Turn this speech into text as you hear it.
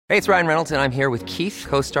Hey, it's Ryan Reynolds, and I'm here with Keith,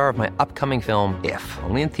 co-star of my upcoming film, If,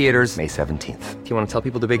 only in theaters May 17th. Do you want to tell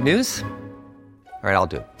people the big news? All right, I'll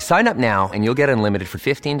do it. Sign up now and you'll get unlimited for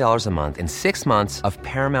 $15 a month and 6 months of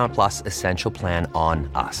Paramount Plus Essential Plan on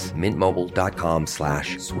us.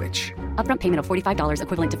 MintMobile.com/switch. Upfront payment of $45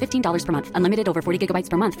 equivalent to $15 per month. Unlimited over 40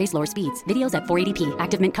 gigabytes per month. Face lower speeds. Videos at 480p.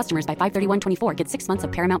 Active Mint customers by 531.24 get 6 months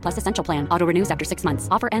of Paramount Plus Essential Plan. Auto renews after 6 months.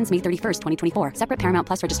 Offer ends May 31st, 2024. Separate Paramount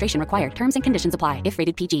Plus registration required. Terms and conditions apply if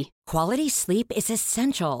rated PG. Quality sleep is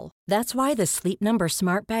essential. That's why the Sleep Number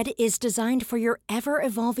Smart Bed is designed for your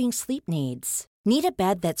ever-evolving sleep needs. Need a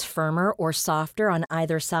bed that's firmer or softer on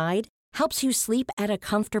either side? Helps you sleep at a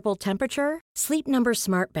comfortable temperature? Sleep Number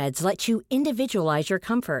Smart Beds let you individualize your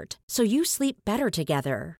comfort, so you sleep better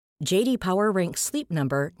together. J.D. Power ranks Sleep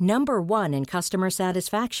Number number 1 in customer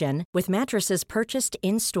satisfaction with mattresses purchased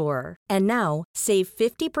in-store. And now, save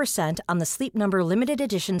 50% on the Sleep Number Limited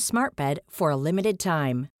Edition Smart Bed for a limited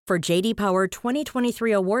time. For J.D. Power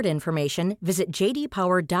 2023 award information, visit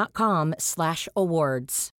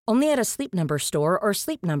jdpower.com/awards. Only at a Sleep Number store or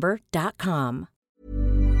sleepnumber.com.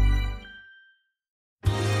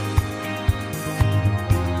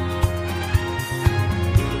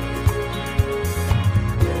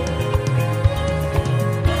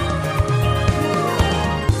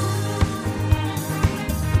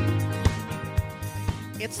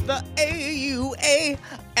 It's the AUA,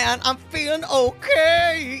 and I'm feeling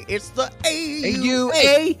okay. It's the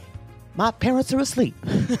AUA. My parents are asleep.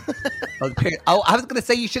 Oh, I was going to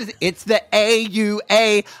say you should have. It's the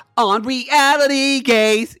AUA on Reality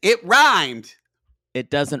Gaze. It rhymed. It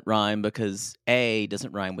doesn't rhyme because A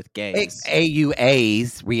doesn't rhyme with gaze. It's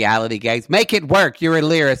AUA's Reality Gaze. Make it work. You're a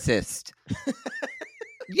lyricist.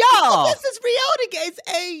 Y'all. This is Reality Gaze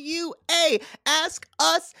AUA. Ask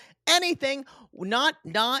us anything. Not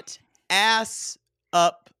ass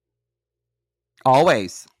up.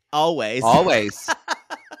 Always. Always. Always.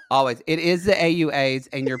 Always. It is the AUA's,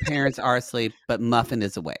 and your parents are asleep, but Muffin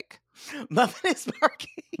is awake. Muffin is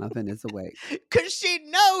barking. Muffin is awake. Because she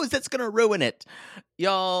knows it's going to ruin it.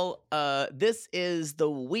 Y'all, this is the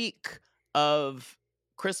week of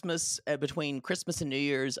Christmas, between Christmas and New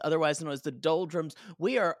Year's, otherwise known as the doldrums.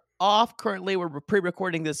 We are off currently. We're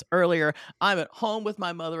pre-recording this earlier. I'm at home with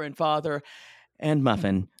my mother and father and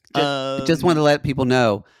Muffin. Just want to let people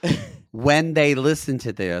know, when they listen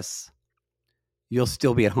to this, you'll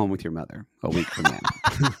still be at home with your mother a week from now.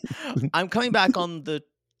 I'm coming back on the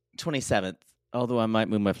 27th, although I might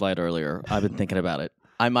move my flight earlier. I've been thinking about it.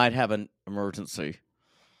 I might have an emergency.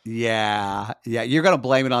 Yeah. You're gonna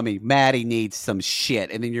blame it on me. Maddie needs some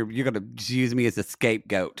shit, and then you're gonna use me as a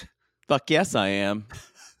scapegoat. Fuck yes, I am.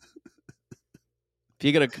 If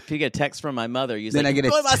you get a text from my mother, you say, Then I get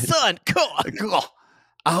my son, Cool.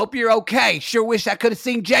 I hope you're okay. Sure wish I could have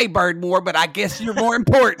seen Jaybird more, but I guess you're more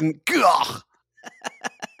important. Gah.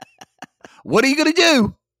 What are you gonna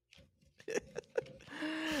do?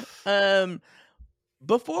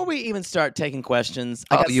 Before we even start taking questions,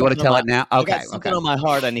 you want to tell it now? Okay, I got something on my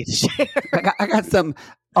heart I need to share. I got some.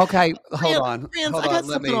 Okay, hold on. Friends, I got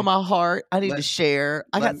something on my heart I need to share.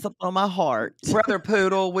 I got something on my heart. Brother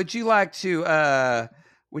Poodle, would you like to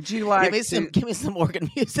give me some organ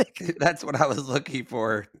music? That's what I was looking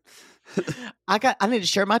for. I need to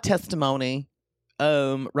share my testimony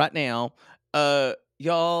right now.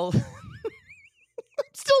 Y'all, I'm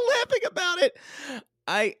still laughing about it.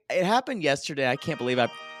 It happened yesterday. I can't believe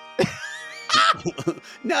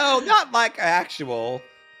No, not like actual.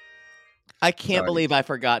 I can't believe I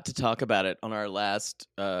forgot to talk about it on our last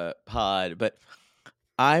pod, but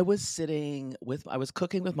I was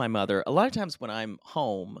cooking with my mother. A lot of times when I'm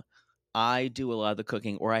home, I do a lot of the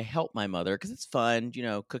cooking, or I help my mother because it's fun,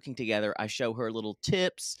 cooking together. I show her little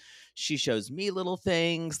tips. She shows me little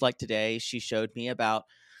things. Like today, she showed me about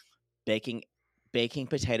baking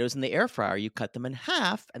potatoes in the air fryer. You cut them in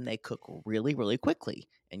half and they cook really, really quickly.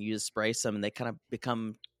 And you just spray some and they kind of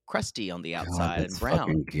become crusty on the outside and brown.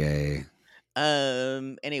 Fucking gay.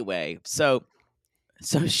 Anyway, so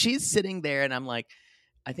she's sitting there and I'm like,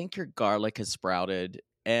 I think your garlic has sprouted.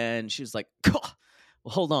 And she's like, well,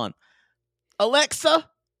 hold on. Alexa,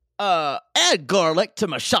 add garlic to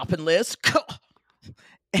my shopping list.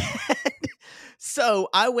 And so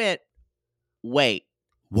I went, wait.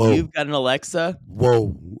 Whoa. You've got an Alexa?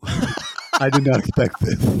 Whoa. I did not expect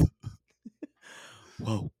this.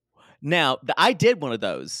 Whoa. Now, I did one of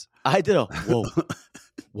those. I did a whoa.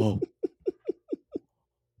 Whoa.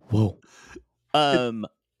 Whoa.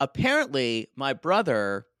 Apparently, my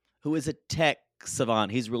brother, who is a tech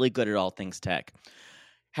savant, he's really good at all things tech.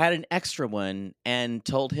 had an extra one and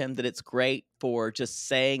told him that it's great for just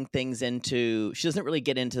saying things into. She doesn't really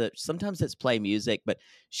get into. Sometimes it's play music, but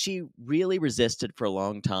she really resisted for a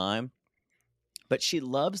long time. But she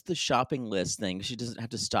loves the shopping list thing. She doesn't have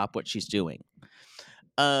to stop what she's doing.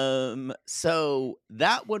 So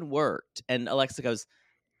that one worked. And Alexa goes,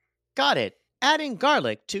 got it. Adding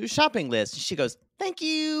garlic to shopping list. She goes, thank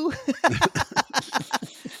you.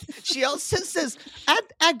 She also says,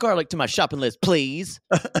 add garlic to my shopping list, please.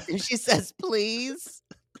 And she says, please.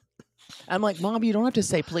 I'm like, Mom, you don't have to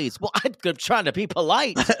say please. Well, I'm trying to be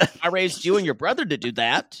polite. I raised you and your brother to do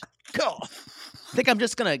that. Go. Think I'm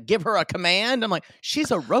just going to give her a command? I'm like,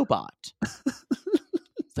 she's a robot.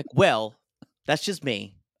 It's like, well, that's just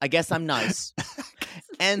me. I guess I'm nice.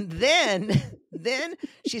 And then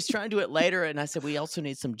she's trying to do it later. And I said, we also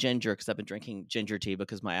need some ginger because I've been drinking ginger tea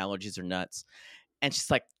because my allergies are nuts. And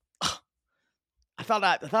she's like, oh, I thought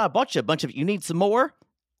I bought you a bunch of, you need some more?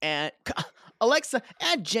 And Alexa,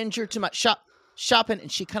 add ginger to my shopping.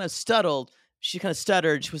 And she kind of stuttered. She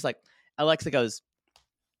was like, Alexa goes,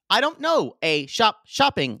 I don't know a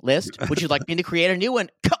shopping list. Would you like me to create a new one?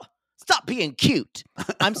 Stop being cute.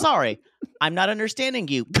 I'm sorry. I'm not understanding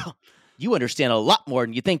you. You understand a lot more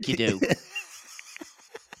than you think you do.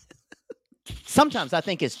 Sometimes I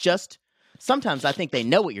think they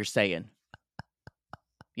know what you're saying.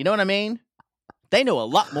 You know what I mean? They know a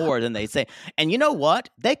lot more than they say. And you know what?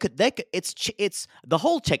 It's the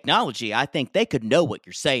whole technology. I think they could know what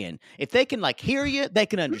you're saying. If they can hear you, they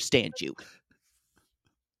can understand you.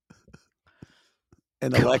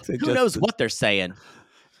 And Alexa who knows what they're saying?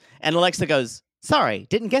 And Alexa goes, sorry,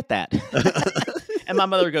 didn't get that. And my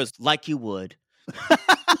mother goes, like you would.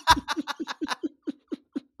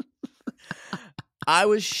 I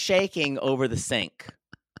was shaking over the sink.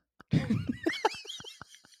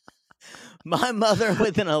 My mother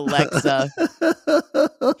with an Alexa.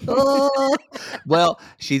 Well,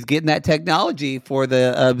 she's getting that technology for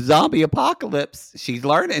the zombie apocalypse. She's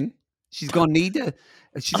learning. She's going to need to.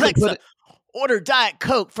 Alexa, order Diet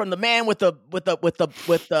Coke from the man with the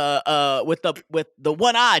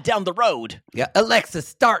one eye down the road. Yeah, Alexa,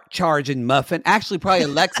 start charging Muffin. Actually, probably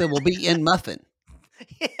Alexa will be in Muffin.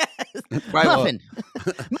 Yes. Muffin.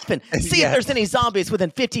 See if there's any zombies within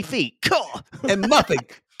 50 feet. Cool. And Muffin,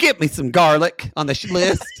 get me some garlic on the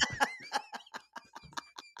list.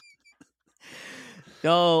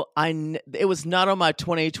 No, it was not on my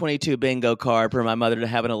 2022 bingo card for my mother to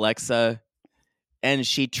have an Alexa, and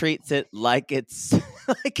she treats it like it's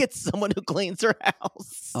someone who cleans her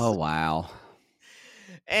house. Oh, wow.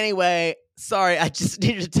 Anyway, sorry, I just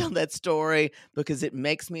needed to tell that story because it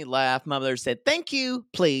makes me laugh. My mother said, thank you,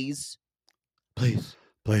 please. Please,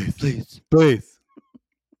 please, please, please.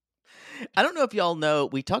 I don't know if y'all know,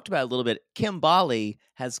 we talked about it a little bit. Kim Bali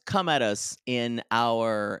has come at us in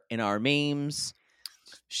our memes.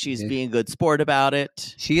 She's being a good sport about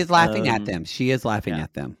it. She is laughing at them. She is laughing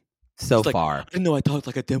at them so far. I didn't know I talked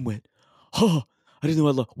like a dimwit. Oh, I didn't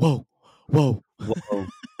know Whoa.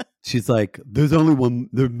 She's like, there's only one.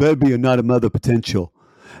 There may be not another potential.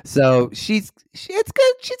 So it's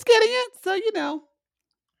good. She's getting it. So,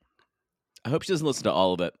 I hope she doesn't listen to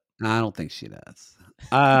all of it. I don't think she does.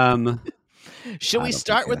 Should we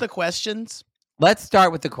start with the questions? Let's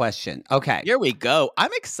start with the question. Okay. Here we go.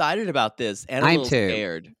 I'm excited about this and a little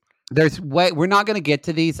scared. We're not going to get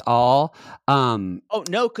to these all. Oh,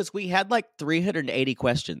 no, because we had 380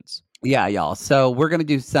 questions. Yeah, y'all. So we're going to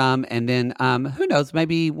do some, and then who knows?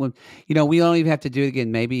 Maybe we don't even have to do it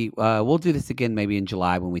again. Maybe we'll do this again. Maybe in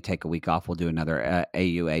July when we take a week off, we'll do another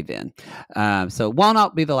AUA then. So it will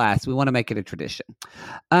not be the last. We want to make it a tradition.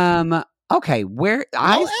 Okay,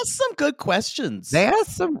 I'll ask some good questions. They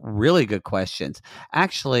asked some really good questions.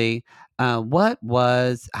 Actually, I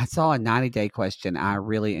saw a 90-day question. I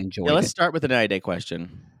really enjoyed it. Let's start with the 90-day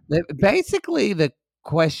question. Basically, the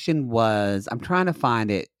question was, I'm trying to find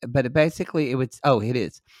it, but it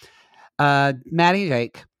is. Maddie and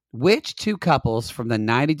Jake, which two couples from the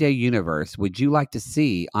 90-day universe would you like to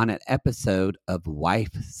see on an episode of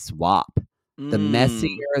Wife Swap? The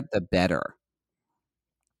messier, the better.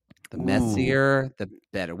 The messier, the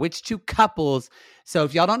better. Which two couples? So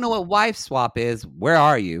if y'all don't know what Wife Swap is, where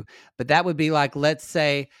are you? But that would be let's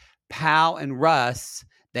say, Pal and Russ,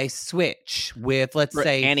 they switch with, let's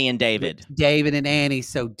say, Annie and David. David and Annie.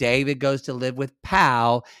 So David goes to live with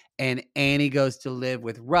Pal, and Annie goes to live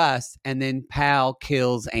with Russ, and then Pal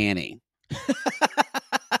kills Annie.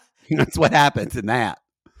 That's what happens in that.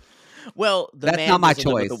 Well, that's not my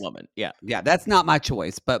choice. The woman, yeah, that's not my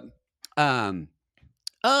choice. But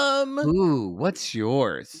what's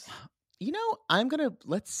yours?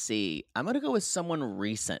 Let's see. I'm gonna go with someone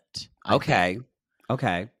recent. Okay.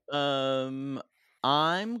 Okay.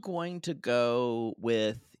 I'm going to go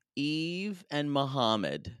with Eve and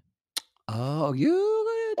Muhammad Oh,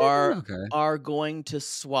 you are okay. are going to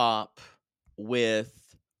swap with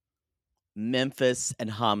Memphis and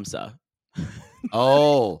Hamza.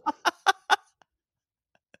 Oh,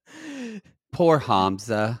 poor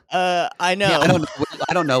Hamza. I know. Yeah,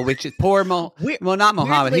 I don't know which is poor well, not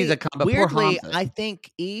Muhammad. He's a but poor weirdly, Hamza. I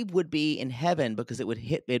think Eve would be in heaven because it would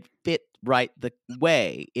fit right the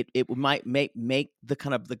way. It might make the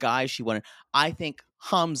kind of the guy she wanted. I think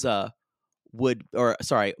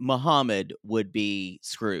Muhammad would be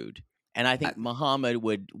screwed, and I think Muhammad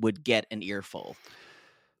would get an earful.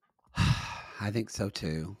 I think so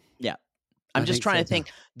too. Yeah, I'm just trying to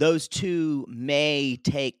think. Those two may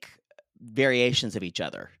take variations of each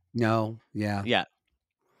other. No, yeah.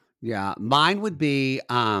 Yeah. Mine would be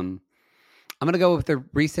I'm gonna go with the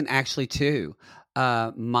recent actually too.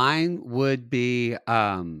 Mine would be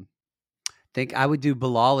think I would do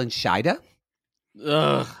Bilal and Shida.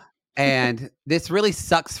 Ugh. And this really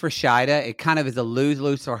sucks for Shida. It kind of is a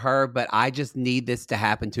lose-lose for her, but I just need this to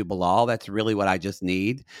happen to Bilal. That's really what I just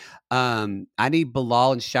need. I need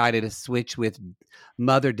Bilal and Shida to switch with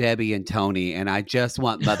Mother Debbie and Tony, and I just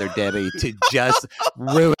want Mother Debbie to just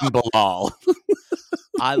ruin Bilal.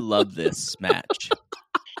 I love this match.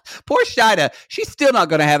 Poor Shida. She's still not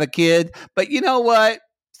going to have a kid, but you know what?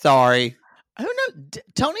 Sorry. Who knows?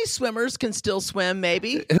 Tony swimmers can still swim,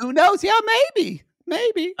 maybe. Who knows? Yeah, maybe.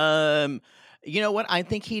 You know what? I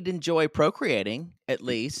think he'd enjoy procreating at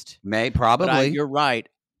least. Probably. But you're right.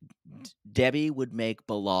 Debbie would make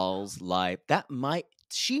Bilal's life.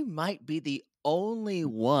 She might be the only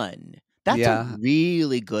one. That's a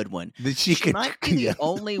really good one. She might be the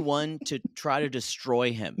only one to try to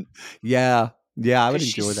destroy him. Yeah, I would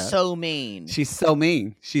enjoy that. She's so mean. She's so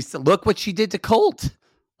mean. Look what she did to Colt.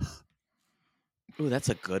 Ooh, that's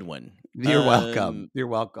a good one. You're welcome.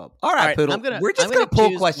 All right, Poodle. We're just going to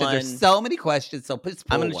pull questions. One. There's so many questions, so please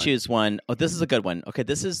pull I'm going to choose one. Oh, this is a good one. Okay,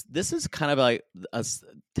 this is kind of like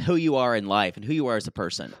who you are in life and who you are as a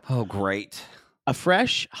person. Oh, great. A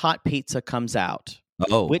fresh hot pizza comes out.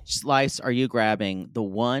 Oh. Which slice are you grabbing? The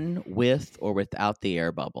one with or without the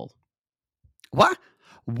air bubble? What?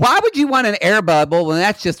 Why would you want an air bubble when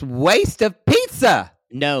that's just waste of pizza?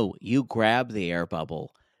 No, you grab the air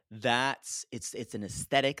bubble. It's an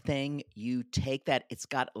aesthetic thing. You take that, it's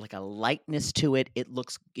got like a lightness to it. It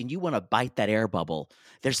looks, and you want to bite that air bubble.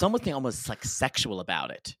 There's something almost like sexual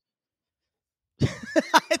about it.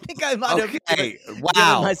 I think I might have given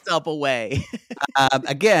myself away.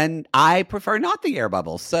 Again, I prefer not the air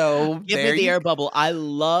bubble. So give me the air bubble. I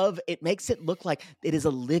love it. Makes it look like it is a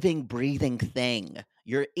living, breathing thing.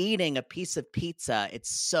 You're eating a piece of pizza. It's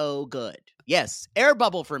so good. Yes, air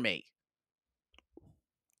bubble for me.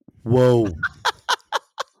 Whoa.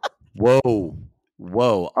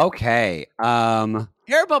 Okay.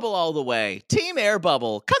 Air bubble all the way. Team air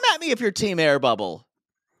bubble. Come at me if you're team air bubble.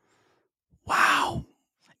 Wow.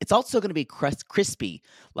 It's also going to be crispy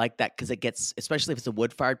like that because it gets, especially if it's a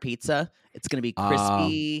wood-fired pizza, it's going to be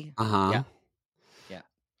crispy. Yeah.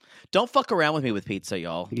 Don't fuck around with me with pizza,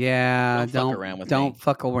 y'all. Yeah. Don't fuck around with me. Don't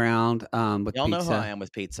fuck around with y'all pizza. Y'all know how I am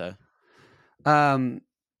with pizza.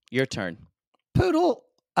 Your turn. Poodle.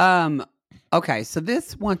 Okay, so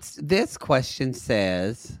this question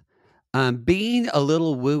says, being a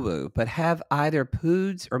little woo-woo, but have either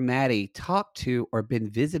Poods or Maddie talked to or been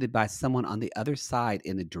visited by someone on the other side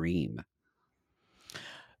in a dream?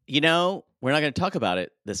 You know, we're not going to talk about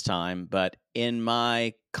it this time, but in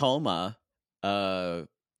my coma, I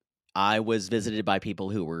was visited by people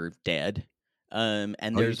who were dead. And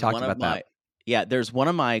there's one of my, there's one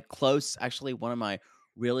of my one of my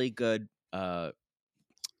really good,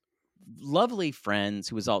 lovely friends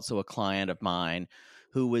who was also a client of mine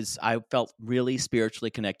I felt really spiritually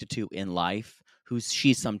connected to in life,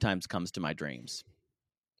 she sometimes comes to my dreams.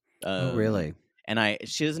 Oh, really? And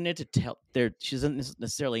she doesn't need to she doesn't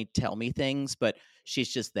necessarily tell me things, but she's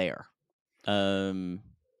just there. It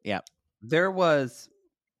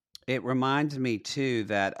reminds me too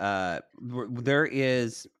that there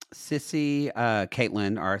is Sissy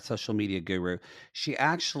Caitlin, our social media guru. She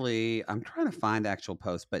actually, I'm trying to find the actual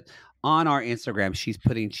post, but on our Instagram,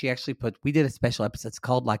 we did a special episode. It's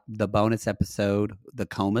called like the bonus episode, The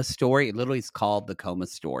Coma Story. It literally is called The Coma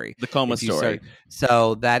Story. The Coma Story.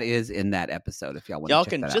 So that is in that episode if y'all want to check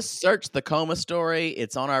that out. Y'all can just search The Coma Story.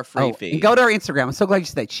 It's on our free feed. And go to our Instagram. I'm so glad you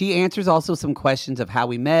said that. She answers also some questions of how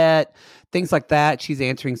we met, things like that. She's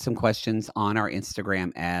answering some questions on our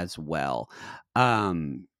Instagram as well.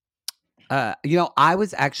 I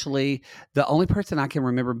was actually the only person I can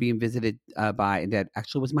remember being visited by and dad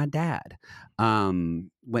actually was my dad.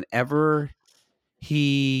 Whenever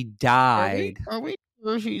he died, Are we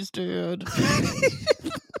sure he's dead?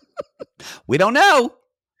 we don't know.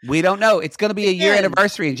 We don't know. It's going to be a year Again.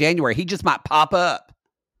 anniversary in January. He just might pop up.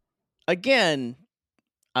 Again,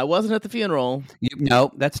 I wasn't at the funeral.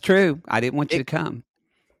 No, that's true. I didn't want you to come.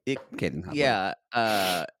 Kidding. Yeah.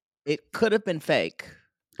 It could have been fake.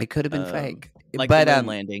 It could have been fake. Like but the moon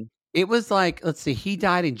landing. it was like, let's see, he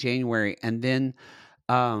died in January, and then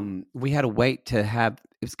we had to wait to have.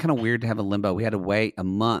 It was kind of weird to have a limbo. We had to wait a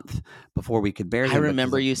month before we could bury him. I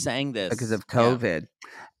remember you saying this because of COVID,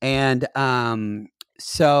 and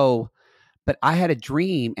but I had a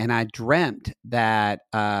dream, and I dreamt that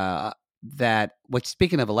which,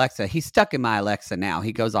 speaking of Alexa, he's stuck in my Alexa now.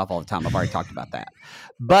 He goes off all the time. I've already talked about that,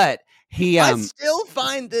 but he I still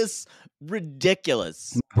find this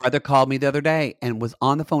ridiculous. My brother called me the other day and was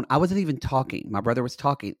on the phone. I wasn't even talking. My brother was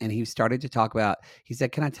talking, and he started to talk about, he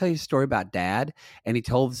said, "Can I tell you a story about Dad?" And he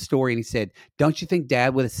told the story, and he said, "Don't you think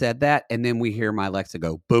Dad would have said that?" And then we hear my Alexa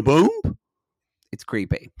go, boom, boom. It's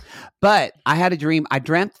creepy. But I had a dream. I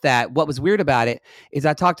dreamt that what was weird about it is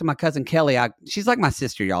I talked to my cousin Kelly. She's like my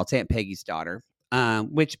sister, y'all. It's Aunt Peggy's daughter,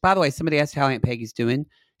 which, by the way, somebody asked how Aunt Peggy's doing.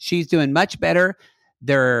 She's doing much better.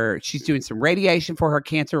 She's doing some radiation for her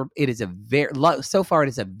cancer. It is so far it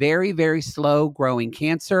is a very, very slow growing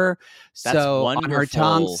cancer. That's wonderful. On her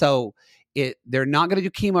tongue. So they're not going to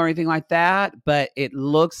do chemo or anything like that, but it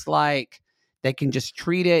looks like they can just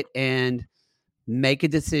treat it and make a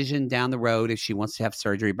decision down the road if she wants to have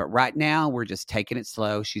surgery. But right now we're just taking it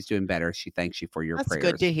slow. She's doing better. She thanks you for your prayers. That's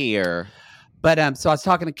good to hear. But so I was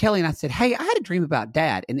talking to Kelly, and I said, "Hey, I had a dream about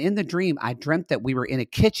Dad." And in the dream, I dreamt that we were in a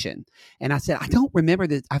kitchen. And I said, "I don't remember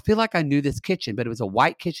this. I feel like I knew this kitchen, but it was a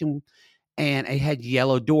white kitchen, and it had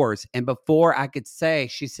yellow doors." And before I could say,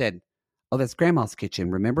 she said, "Oh, that's Grandma's kitchen.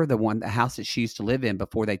 Remember the house that she used to live in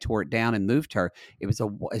before they tore it down and moved her? It was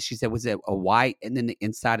she said, was it a white? And then the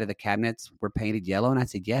inside of the cabinets were painted yellow." And I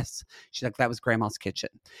said, "Yes." She's like, "That was Grandma's kitchen."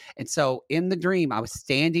 And so in the dream, I was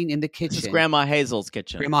standing in the kitchen. This is Grandma Hazel's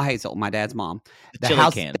kitchen. Grandma Hazel, my dad's mom. The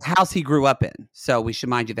house he grew up in. So we should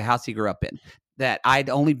mind you, the house he grew up in that I'd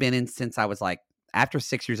only been in since I was like after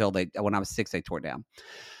 6 years old. When I was 6, they tore it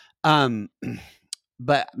down.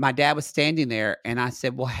 But my dad was standing there, and I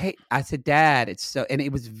said, "Well, hey," I said, "Dad, it's so," and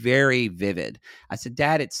it was very vivid. I said,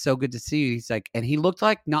 "Dad, it's so good to see you." He's like, and he looked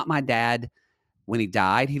like not my dad when he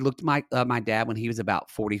died. He looked my dad when he was about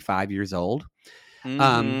 45 years old.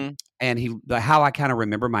 Mm-hmm. And how I kind of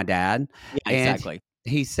remember my dad. Yeah, exactly.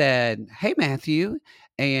 He said, "Hey, Matthew."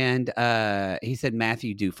 And he said,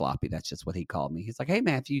 "Matthew Doofloppy." That's just what he called me. He's like, "Hey,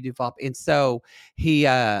 Matthew Doofloppy." And so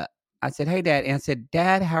I said, "Hey, Dad." And I said,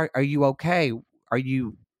 "Dad, how are you okay? Are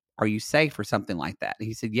you safe?" or something like that. And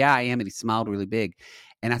he said, "Yeah, I am." And he smiled really big.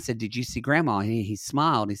 And I said, "Did you see Grandma?" And he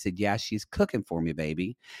smiled. He said, "Yeah, she's cooking for me,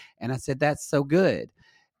 baby." And I said, "That's so good."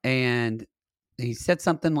 And he said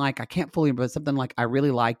something like, I can't fully remember, something like, "I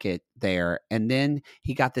really like it there." And then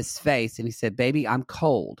he got this face and he said, "Baby, I'm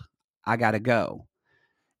cold. I got to go."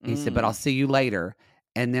 And he said, "But I'll see you later."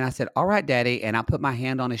 And then I said, "All right, Daddy." And I put my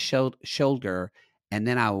hand on his shoulder, and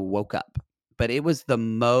then I woke up. But it was the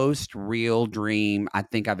most real dream I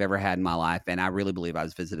think I've ever had in my life. And I really believe I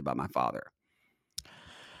was visited by my father.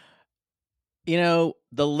 You know,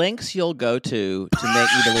 the lengths you'll go to make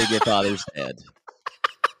me believe your father's dead.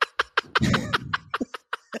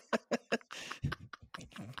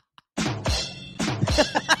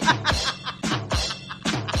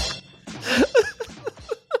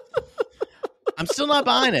 I'm still not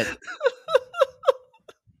buying it.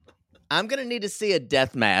 I'm going to need to see a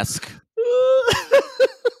death mask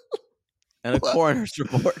and a coroner's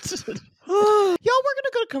report. Y'all, we're going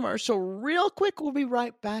to go to commercial real quick. We'll be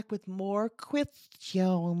right back with more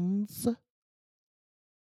questions.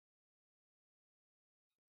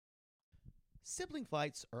 Sibling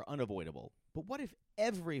fights are unavoidable, but what if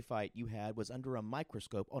every fight you had was under a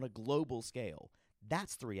microscope on a global scale?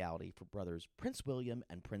 That's the reality for brothers Prince William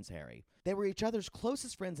and Prince Harry. They were each other's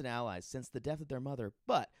closest friends and allies since the death of their mother,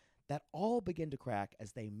 but that all began to crack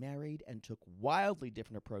as they married and took wildly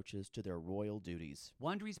different approaches to their royal duties.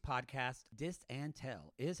 Wondery's podcast, Dis and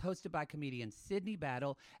Tell, is hosted by comedians Sydney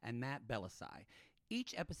Battle and Matt Belisai.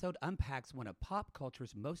 Each episode unpacks one of pop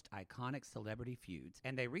culture's most iconic celebrity feuds,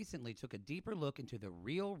 and they recently took a deeper look into the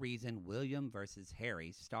real reason William versus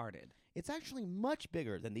Harry started. It's actually much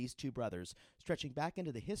bigger than these two brothers, stretching back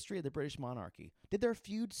into the history of the British monarchy. Did their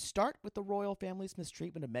feud start with the royal family's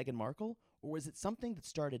mistreatment of Meghan Markle, or was it something that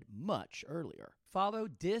started much earlier? Follow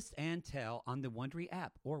Dis and Tell on the Wondery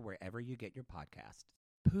app or wherever you get your podcasts.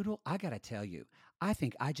 Poodle, I gotta tell you, I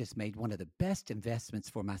think I just made one of the best investments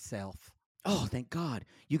for myself. Oh, thank God.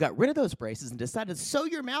 You got rid of those braces and decided to sew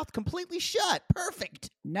your mouth completely shut. Perfect.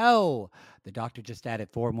 No, the doctor just added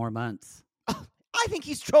 4 more months. Oh, I think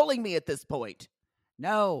he's trolling me at this point.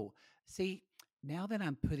 No, see, now that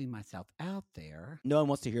I'm putting myself out there. No one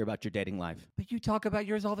wants to hear about your dating life. But you talk about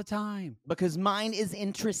yours all the time. Because mine is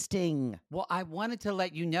interesting. Well, I wanted to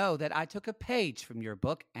let you know that I took a page from your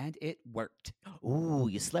book and it worked. Ooh,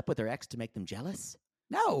 you slept with their ex to make them jealous?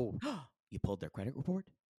 No. You pulled their credit report?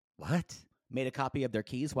 What? Made a copy of their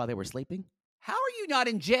keys while they were sleeping? How are you not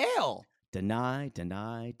in jail? Deny,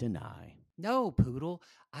 deny, deny. No, Poodle.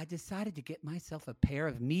 I decided to get myself a pair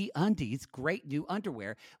of MeUndies great new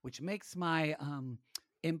underwear, which makes my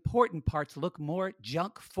important parts look more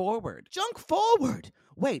junk forward. Junk forward?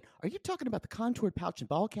 Wait, are you talking about the contoured pouch and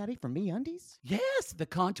ball caddy from MeUndies? Yes, the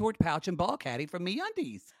contoured pouch and ball caddy from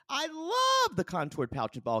MeUndies. I love the contoured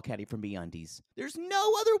pouch and ball caddy from MeUndies. There's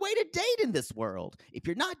no other way to date in this world. If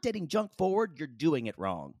you're not dating junk forward, you're doing it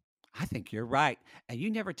wrong. I think you're right. And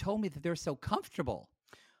you never told me that they're so comfortable.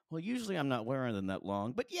 Well, usually I'm not wearing them that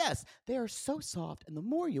long, but yes, they are so soft, and the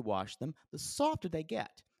more you wash them, the softer they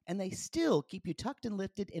get. And they still keep you tucked and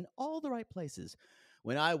lifted in all the right places.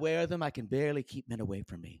 When I wear them, I can barely keep men away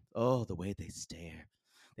from me. Oh, the way they stare.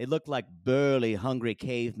 They look like burly, hungry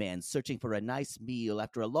cavemen searching for a nice meal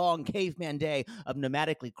after a long caveman day of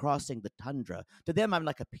nomadically crossing the tundra. To them, I'm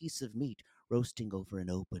like a piece of meat roasting over an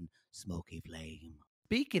open, smoky flame.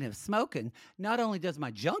 Speaking of smoking, not only does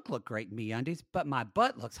my junk look great in MeUndies, but my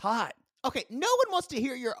butt looks hot. Okay, no one wants to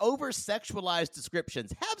hear your over-sexualized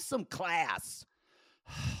descriptions. Have some class.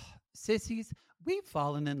 Sissies, we've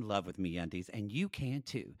fallen in love with MeUndies, and you can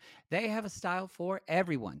too. They have a style for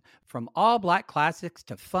everyone. From all black classics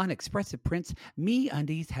to fun, expressive prints,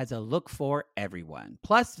 MeUndies has a look for everyone.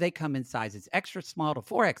 Plus, they come in sizes extra small to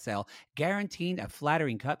 4XL, guaranteeing a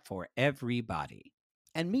flattering cut for everybody.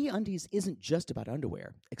 And MeUndies isn't just about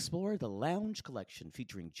underwear. Explore the Lounge collection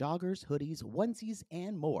featuring joggers, hoodies, onesies,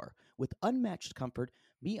 and more. With unmatched comfort,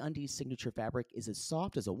 MeUndies' signature fabric is as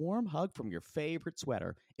soft as a warm hug from your favorite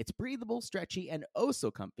sweater. It's breathable, stretchy, and oh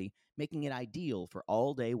so comfy, making it ideal for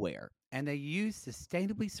all-day wear. And they use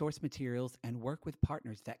sustainably sourced materials and work with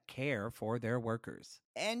partners that care for their workers.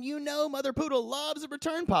 And you know Mother Poodle loves a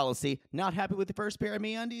return policy. Not happy with the first pair of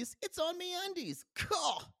MeUndies? It's on MeUndies.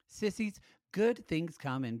 Cool. Sissies, good things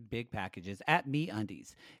come in big packages at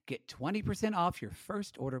MeUndies. Get 20% off your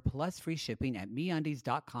first order plus free shipping at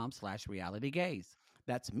MeUndies.com/realitygaze.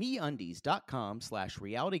 That's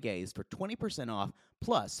MeUndies.com/realitygaze for 20% off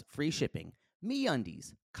plus free shipping.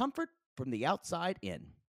 MeUndies, comfort from the outside in.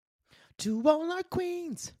 To all our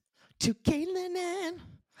queens, to Caitlin and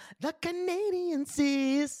the Canadian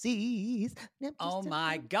sissies. Oh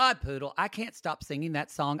my God, Poodle. I can't stop singing that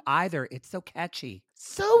song either. It's so catchy.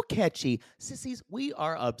 So catchy. Sissies, we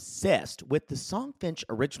are obsessed with the Songfinch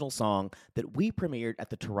original song that we premiered at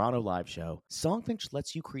the Toronto Live Show. Songfinch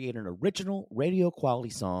lets you create an original radio quality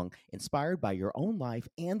song inspired by your own life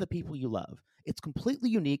and the people you love. It's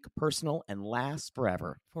completely unique, personal, and lasts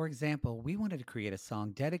forever. For example, we wanted to create a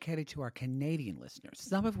song dedicated to our Canadian listeners,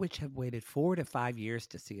 some of which have waited 4 to 5 years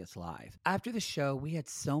to see us live. After the show, we had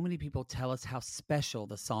so many people tell us how special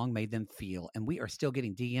the song made them feel, and we are still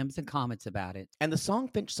getting DMs and comments about it. And the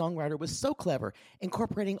Songfinch songwriter was so clever,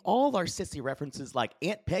 incorporating all our sissy references like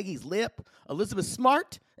Aunt Peggy's Lip, Elizabeth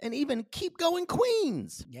Smart, and even Keep Going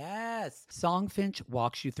Queens. Yes. Songfinch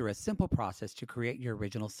walks you through a simple process to create your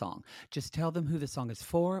original song. Just tell them who the song is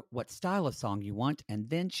for, what style of song you want, and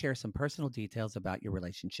then share some personal details about your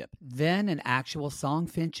relationship. Then an actual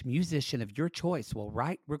Songfinch musician of your choice will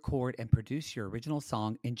write, record, and produce your original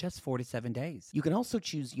song in just 4 to 7 days. You can also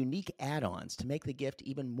choose unique add-ons to make the gift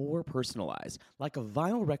even more personalized, like a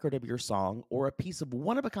vinyl record of your song or a piece of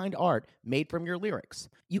one-of-a-kind art made from your lyrics.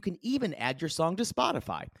 You can even add your song to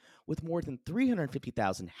Spotify. With more than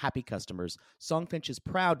 350,000 happy customers, Songfinch is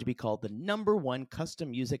proud to be called the #1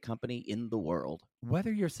 custom music company in the world.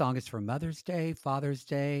 Whether your song is for Mother's Day, Father's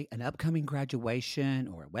Day, an upcoming graduation,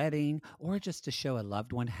 or a wedding, or just to show a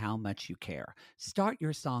loved one how much you care, start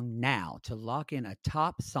your song now to lock in a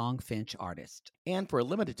top Songfinch artist. And for a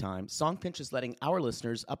limited time, Songfinch is letting our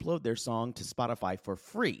listeners upload their song to Spotify for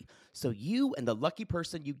free, so you and the lucky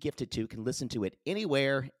person you gifted to can listen to it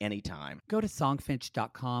anywhere, anytime. Go to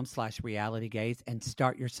songfinch.com/realitygaze spotify.com/realitygaze and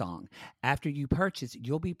start your song. After you purchase,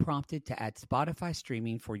 you'll be prompted to add Spotify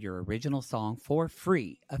streaming for your original song for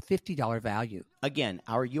free, a $50 value. Again,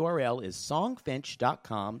 our URL is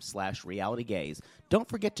songfinch.com/realitygaze. Don't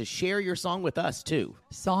forget to share your song with us, too.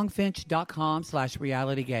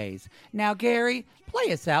 Songfinch.com/realitygaze. Now, Gary,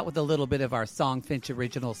 play us out with a little bit of our Songfinch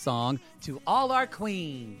original song, To All Our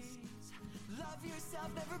Queens. Love yourself,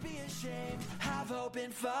 never be ashamed. Have hope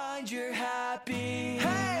and find your happy.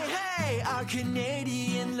 Hey, hey, our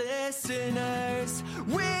Canadian listeners.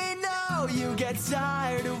 We know you get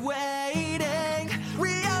tired of waiting.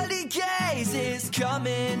 Reality Gaze is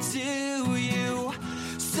coming to you.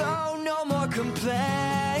 So no more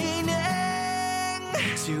complaining.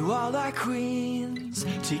 To all our queens,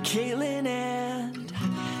 to Caitlin and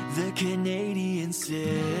the Canadian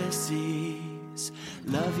sissies.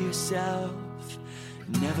 Love yourself,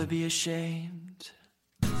 never be ashamed.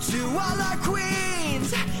 To all our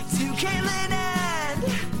queens, to Caitlin and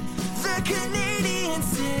the Canadian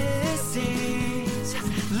sissies.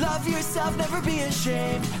 Love yourself, never be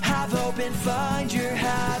ashamed. Have hope and find your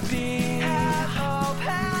happy. Have hope,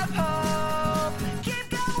 have hope. Keep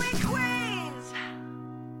going, queens.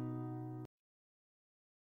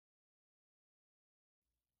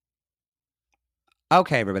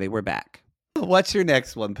 Okay, everybody, we're back. What's your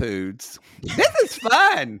next one, Poods? This is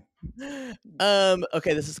fun.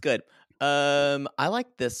 Okay, this is good. I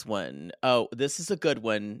like this one. Oh, this is a good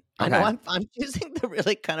one. I know Okay. I'm choosing the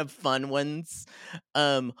really kind of fun ones.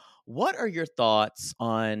 What are your thoughts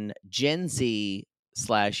on Gen Z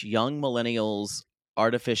 / young millennials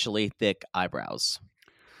artificially thick eyebrows?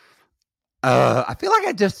 I feel like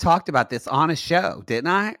I just talked about this on a show,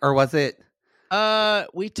 didn't I? Or was it?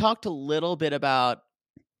 We talked a little bit about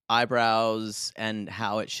eyebrows and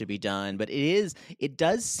how it should be done, but it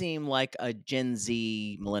does seem like a Gen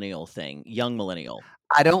Z millennial thing, young millennial.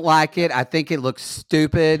 I don't like it. I think it looks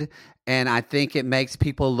stupid, and I think it makes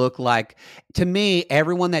people look like. To me,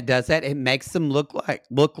 everyone that does that, it makes them look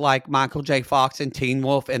like Michael J. Fox and Teen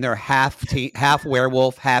Wolf, and they're half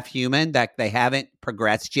werewolf, half human. That they haven't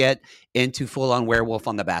progressed yet into full on werewolf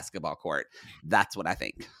on the basketball court. That's what I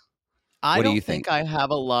think. I What do don't you think think? I have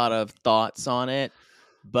a lot of thoughts on it,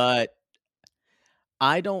 but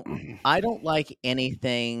I don't like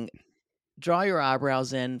anything. Draw your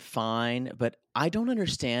eyebrows in, fine, but I don't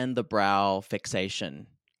understand the brow fixation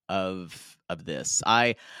of this.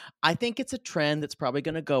 I think it's a trend that's probably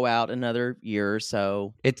going to go out another year or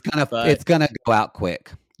so. It's gonna But go out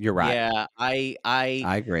quick. You're right. yeah, I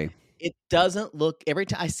agree. it doesn't look, every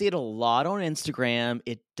time I see it a lot on Instagram,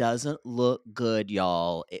 it doesn't look good,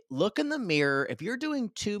 y'all. Look in the mirror. If you're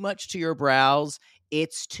doing too much to your brows,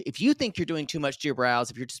 if you think you're doing too much to your brows,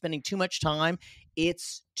 if you're spending too much time,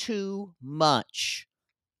 it's too much.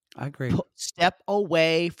 I agree. Step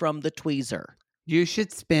away from the tweezer. You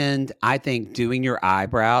should spend, I think, doing your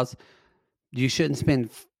eyebrows. You shouldn't spend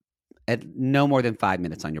at no more than 5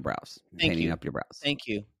 minutes on your brows, painting up your brows. Thank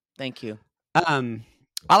you.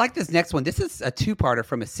 I like this next one. This is a two-parter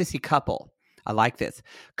from a sissy couple. I like this.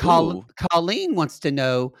 Ooh. Colleen wants to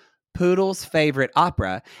know Poodle's favorite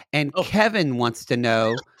opera, and Kevin wants to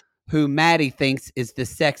know who Maddie thinks is the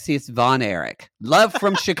sexiest Von Erich. Love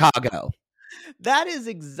from Chicago. That is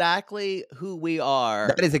exactly who we are.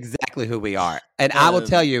 That is exactly who we are. And I will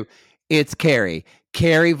tell you, it's Carrie.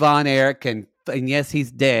 Carrie Von Erich, and yes,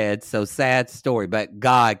 he's dead, so sad story. But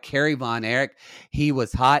God, Carrie Von Erich, he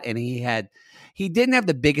was hot, and he didn't have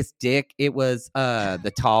the biggest dick. It was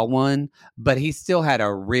the tall one, but he still had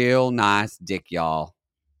a real nice dick, y'all.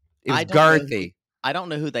 It was girthy. I don't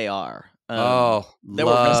know who they are. They loved. were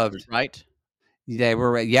wrestlers, right? They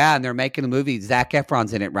were, yeah, and they're making a movie. Zac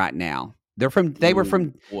Efron's in it right now. They were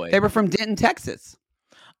from Denton, Texas.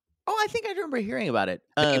 Oh, I think I remember hearing about it.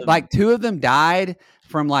 Like two of them died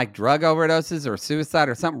from like drug overdoses or suicide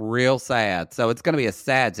or something real sad. So it's going to be a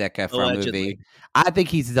sad Zac Efron movie. I think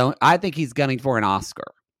he's gunning for an Oscar.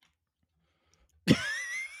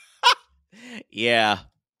 Yeah.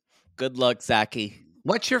 Good luck, Zachy.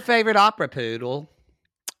 What's your favorite opera, Poodle?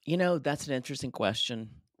 You know, that's an interesting question.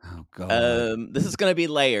 Oh God. This is going to be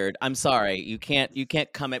layered. I'm sorry. You can't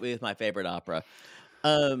come at me with my favorite opera.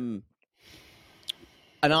 An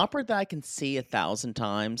opera that I can see 1,000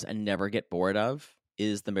 times and never get bored of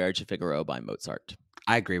is The Marriage of Figaro by Mozart.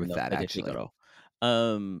 I agree with that, actually. Figaro.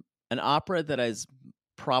 An opera that is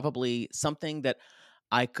probably something that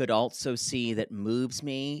I could also see that moves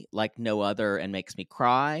me like no other and makes me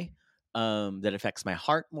cry, that affects my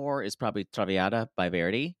heart more, is probably Traviata by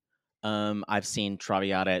Verdi. I've seen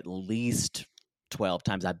Traviata at least 12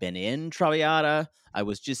 times. I've been in Traviata. I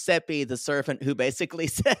was Giuseppe, the servant who basically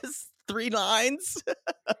says 3 lines.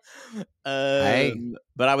 Hey.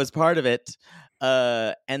 But I was part of it.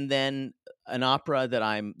 And then an opera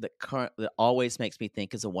that always makes me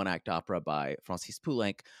think is a one-act opera by Francis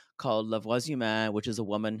Poulenc called La Voix Humaine, which is a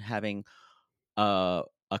woman having a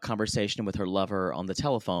conversation with her lover on the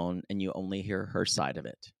telephone, and you only hear her side of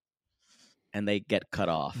it, and they get cut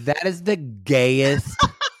off. That is the gayest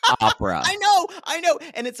opera. I know,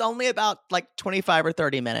 and it's only about like 25 or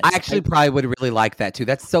 30 minutes. I actually probably would really like that too.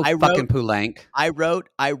 That's so fucking Poulenc. I wrote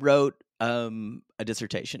a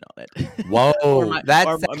dissertation on it. Whoa,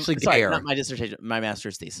 that's actually sorry, gayer. not my dissertation, my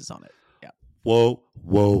master's thesis on it. Yeah.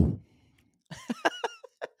 Whoa.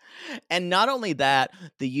 And not only that,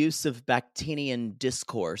 the use of Bakhtinian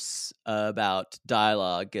discourse about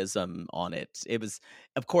dialogism on it. It was,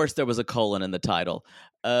 of course, there was a colon in the title.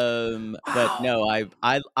 But no,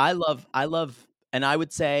 I love, and I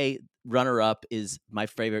would say runner-up is my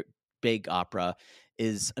favorite big opera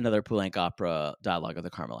is another Poulenc opera, Dialogue of the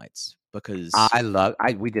Carmelites, because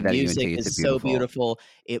we did that. Music at UNT. is so beautiful.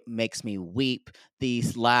 It makes me weep. The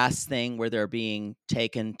last thing where they're being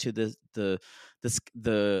taken to the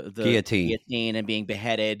guillotine and being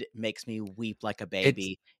beheaded makes me weep like a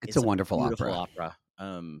baby. It's a wonderful opera.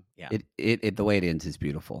 Yeah. It the way it ends is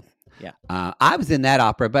beautiful. Yeah. I was in that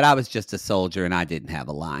opera, but I was just a soldier and I didn't have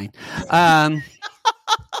a line.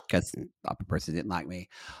 Because the opera person didn't like me.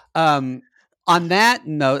 On that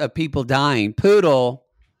note of people dying, Poodle,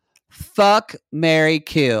 fuck, marry,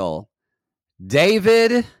 kill.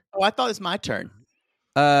 David. Oh, I thought it was my turn.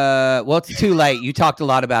 Well, it's too late. You talked a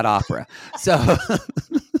lot about opera. So,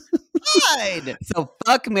 so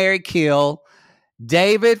fuck, marry, kill.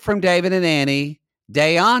 David from David and Annie.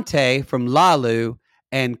 Deontay from Lalu.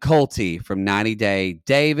 And Colty from 90 Day.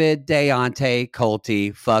 David, Deontay,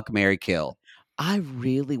 Colty, fuck, marry, kill. I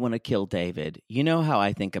really want to kill David. You know how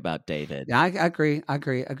I think about David. Yeah, I agree. I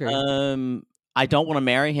don't want to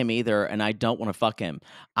marry him either, and I don't want to fuck him.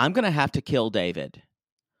 I'm going to have to kill David.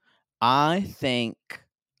 I think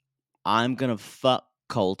I'm going to fuck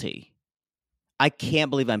Colty. I can't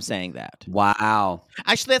believe I'm saying that. Wow.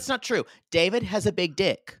 Actually, that's not true. David has a big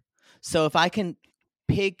dick. So if I can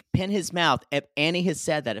pin his mouth, Annie has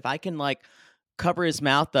said that if I can like cover his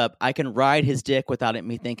mouth up, I can ride his dick without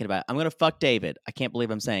me thinking about it. I'm going to fuck David. I can't believe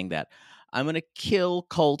I'm saying that. I'm going to kill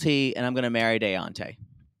Colty, and I'm going to marry Deontay.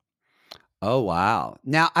 Oh, wow.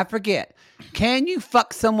 Now, I forget. Can you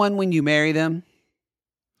fuck someone when you marry them?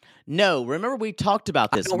 No. Remember we talked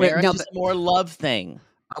about this. Marriage is a more love thing.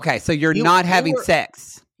 Okay, so you're not having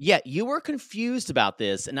sex. Yeah, you were confused about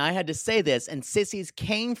this, and I had to say this, and sissies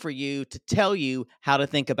came for you to tell you how to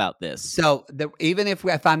think about this. So even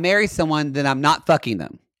if I marry someone, then I'm not fucking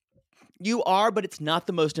them. You are, but it's not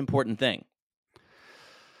the most important thing.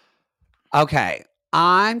 Okay,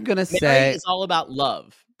 I'm gonna say it's all about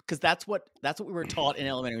love, because that's what we were taught in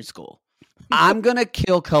elementary school. I'm gonna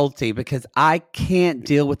kill Colty because I can't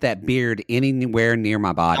deal with that beard anywhere near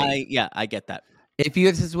my body. I get that. If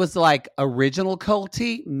this was like original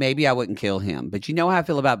Colty, maybe I wouldn't kill him. But you know how I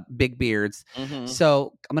feel about big beards. Mm-hmm.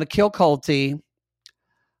 So I'm going to kill Colty.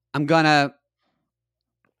 I'm going to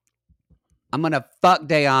fuck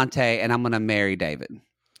Deontay, and I'm going to marry David.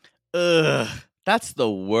 Ugh, that's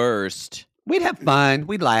the worst. We'd have fun.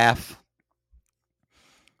 We'd laugh.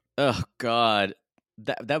 Oh, God.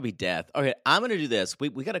 That would be death. Okay, I'm going to do this. We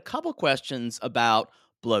got a couple questions about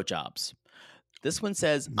blowjobs. This one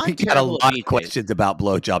says, we got a lot of questions about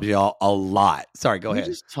blowjobs, y'all. A lot. Sorry, go ahead. We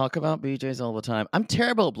just talk about BJs all the time. I'm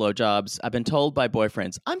terrible at blowjobs. I've been told by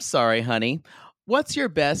boyfriends. I'm sorry, honey. What's your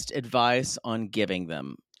best advice on giving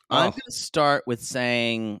them? I'm going to start with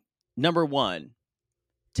saying, number one,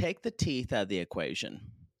 take the teeth out of the equation.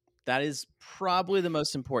 That is probably the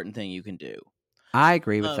most important thing you can do. I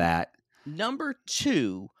agree with that. Number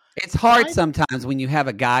two. It's hard sometimes when you have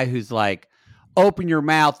a guy who's like, open your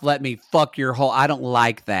mouth, let me fuck your whole. I don't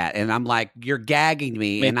like that, and I'm like, you're gagging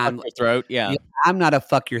me, and I'm your throat. Yeah, I'm not a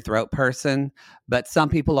fuck your throat person, but some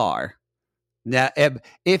people are. Now,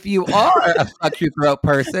 if you are a fuck your throat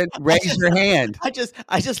person, raise your hand. I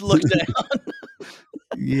just looked down.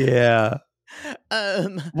 Yeah.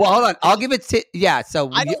 Well, hold on. I'll give it.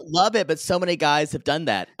 So I don't love it, but so many guys have done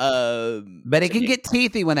that. But it can get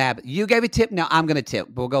teethy when it happens. You gave a tip. Now I'm going to tip.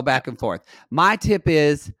 We'll go back and forth. My tip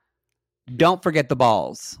is, don't forget the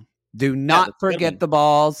balls. Do not forget the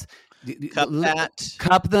balls.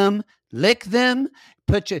 Cup them, lick them,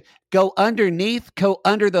 go underneath, go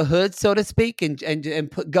under the hood, so to speak, and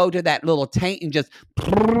go to that little taint and just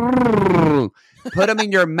put them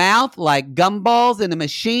in your mouth like gumballs in a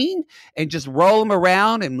machine and just roll them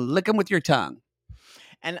around and lick them with your tongue.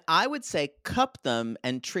 And I would say cup them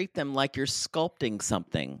and treat them like you're sculpting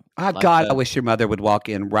something. Oh, God, I wish your mother would walk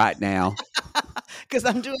in right now. Because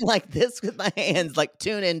I'm doing like this with my hands, like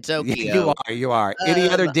tune in Tokyo. You are. Any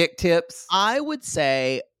other dick tips? I would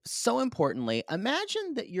say, so importantly,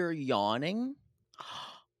 imagine that you're yawning.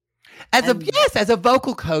 As a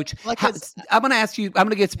vocal coach, Like I'm going to ask you, I'm going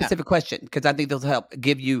to get a specific question because I think they'll help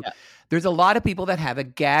give you. Yeah. There's a lot of people that have a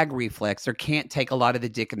gag reflex or can't take a lot of the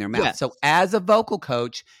dick in their mouth. Yes. So as a vocal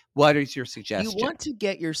coach, what is your suggestion? You want to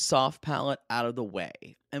get your soft palate out of the way.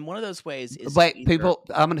 And one of those ways is Wait, either people,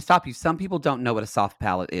 I'm going to stop you. Some people don't know what a soft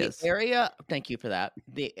palate is. the area. Thank you for that.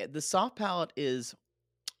 The soft palate is,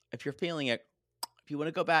 if you're feeling it, if you want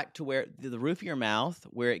to go back to where the roof of your mouth,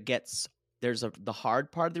 where it gets, the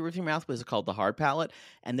hard part of the roof of your mouth, which is called the hard palate,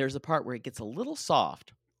 and there's a part where it gets a little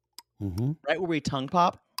soft, right where we tongue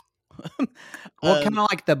pop. Well, kind of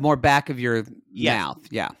like the more back of your Yes. mouth.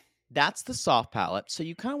 Yeah. That's the soft palate. So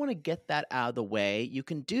you kind of want to get that out of the way. You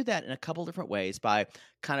can do that in a couple different ways by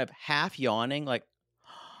kind of half yawning, like,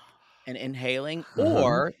 and inhaling,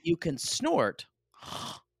 or you can snort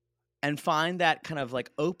and find that kind of like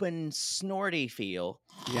open snorty feel.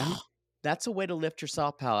 Yeah. That's a way to lift your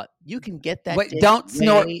soft palate. You can get that. Wait, dick don't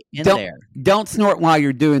snort. way in Don't there. don't snort while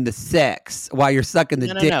you're doing the sex. While you're sucking the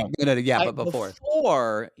No, no, dick. no. Yeah, Like, but before.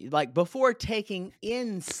 before taking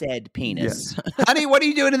in said penis. Honey, what are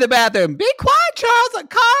you doing in the bathroom? Be quiet, Charles.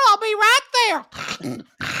 Carl, I'll be right there.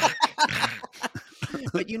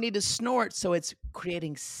 But you need to snort so it's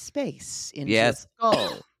creating space in your Yes.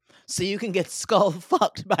 skull. So you can get skull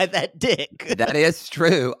fucked by that dick. That is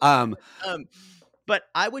true. But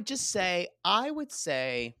I would say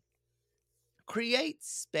create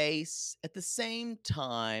space at the same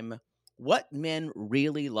time. What men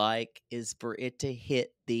really like is for it to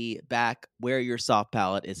hit the back where your soft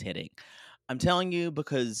palate is hitting. I'm telling you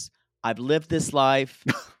because I've lived this life.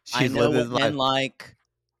 I She's know lived what this men like.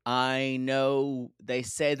 I know they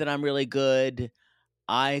say that I'm really good.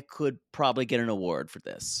 I could probably get an award for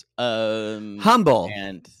this. Humble.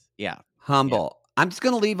 And yeah. Humble. I'm just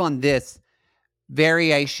going to leave on this.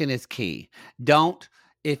 Variation is key. Don't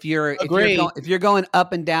if you're going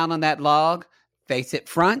up and down on that log, face it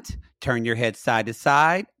front, turn your head side to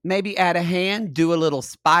side, maybe add a hand, do a little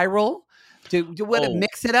spiral,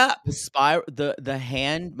 mix it up. The spiral, the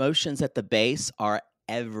hand motions at the base are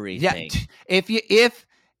everything. Yeah.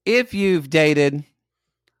 If you've dated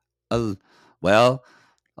a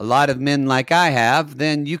lot of men like I have,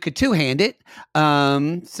 then you could two-hand it.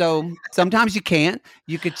 So sometimes you can't.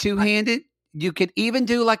 You could two-hand it. You could even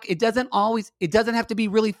do it doesn't have to be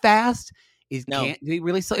really fast. Can't be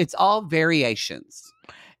really slow. It's all variations.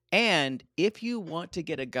 And if you want to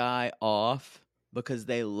get a guy off because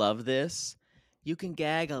they love this, you can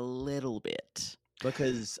gag a little bit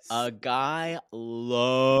because a guy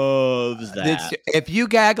loves that. If you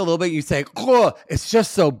gag a little bit, you say, "Oh, it's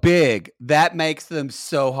just so big." That makes them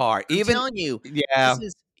so hard. I'm telling you, yeah.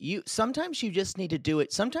 Sometimes you just need to do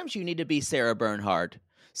it. Sometimes you need to be Sarah Bernhardt.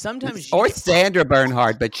 Sometimes Sandra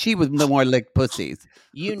Bernhard, but she was no more licked pussies.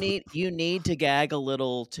 You need to gag a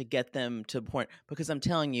little to get them to the point because I'm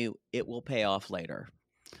telling you, it will pay off later.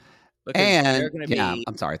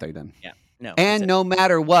 I'm sorry, I thought you were done. Yeah, no. And no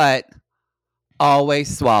matter what,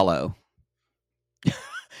 always swallow.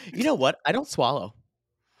 You know what? I don't swallow.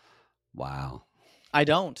 Wow. I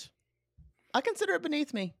don't. I consider it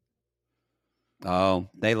beneath me. Oh,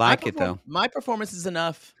 they like it though. My performance is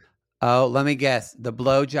enough. Oh, let me guess. The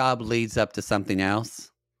blowjob leads up to something else?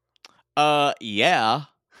 Yeah.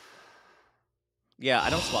 Yeah, I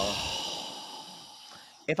don't swallow.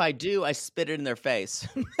 If I do, I spit it in their face.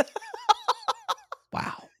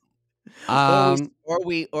 Wow. Or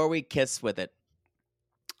we kiss with it.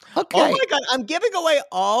 Okay. Oh my God, I'm giving away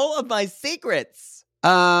all of my secrets.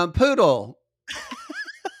 Poodle.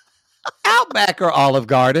 Outback or Olive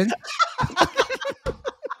Garden?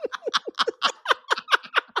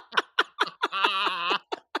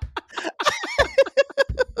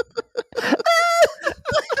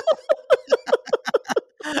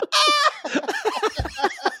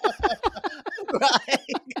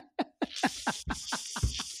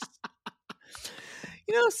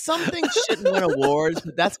 Some things shouldn't win awards,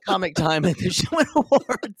 but that's comic time and they should win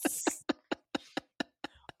awards.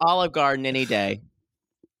 Olive Garden any day.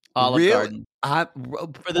 Olive Garden.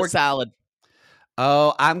 For the salad.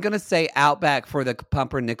 Oh, I'm going to say Outback for the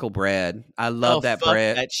pumpernickel bread. I love that fuck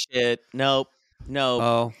bread. That shit. Nope.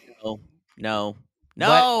 No. Oh. No.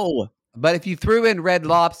 But if you threw in Red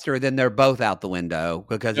Lobster, then they're both out the window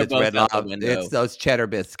because it's Red Lobster. It's those cheddar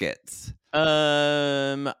biscuits.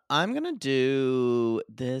 I'm gonna do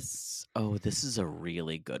this. Oh, this is a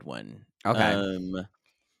really good one. Okay.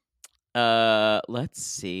 Let's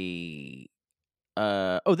see.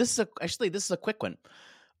 This is a quick one.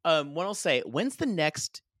 One will say, when's the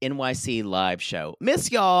next NYC live show?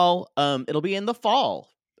 Miss y'all. It'll be in the fall.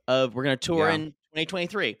 We're gonna tour in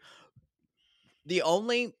 2023.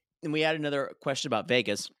 And we had another question about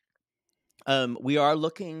Vegas. We are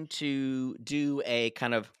looking to do a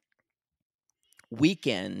kind of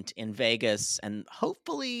weekend in Vegas, and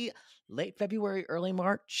hopefully late February, early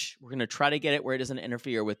March. We're going to try to get it where it doesn't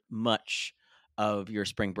interfere with much of your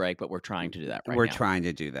spring break, but we're trying to do that right now. We're trying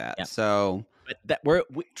to do that. Yeah. So, but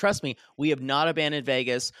trust me, we have not abandoned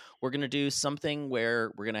Vegas. We're going to do something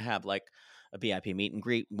where we're going to have like a VIP meet and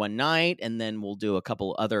greet one night, and then we'll do a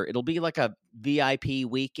couple other. It'll be like a VIP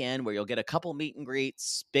weekend where you'll get a couple meet and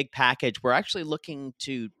greets, big package. We're actually looking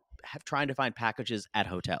to trying to find packages at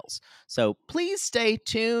hotels. So please stay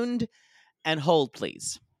tuned and hold,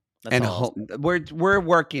 please. That's all. We're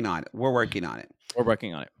working on it. We're working on it.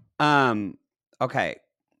 Okay.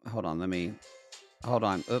 Hold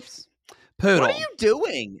on. Oops. Poodle. What are you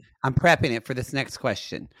doing? I'm prepping it for this next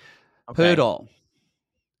question. Okay. Poodle.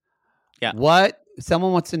 Yeah.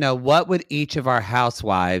 Someone wants to know, what would each of our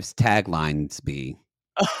housewives' taglines be?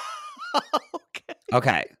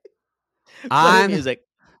 Okay. Music.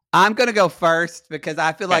 I'm going to go first because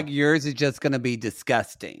I feel like yours is just going to be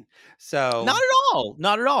disgusting. So Not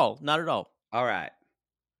at all. All right.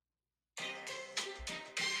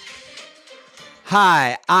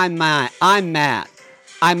 Hi, I'm Matt.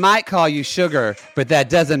 I might call you sugar, but that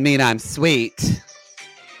doesn't mean I'm sweet.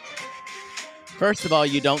 First of all,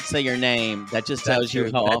 you don't say your name. That just tells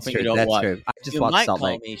you how often you don't watch. True. I just you watched might Salt call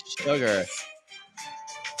Lake. me sugar.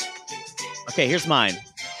 Okay, here's mine.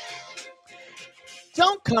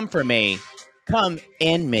 Don't come for me. Come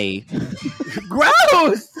in me.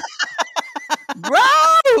 Gross!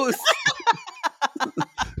 Gross!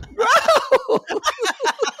 Gross!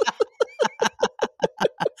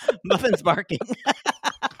 Muffin's barking.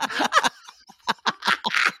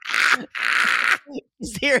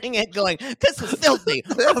 He's hearing it going, this is filthy.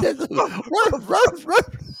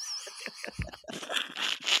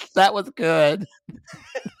 That was good.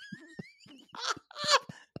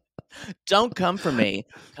 Don't come for me.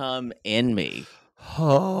 Come in me.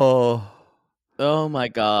 Oh my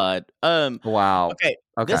God. Wow. Okay.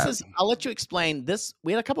 I'll let you explain this.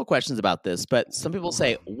 We had a couple questions about this, but some people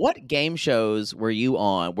say, what game shows were you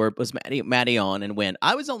on? Where was Maddie on and when?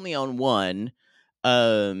 I was only on one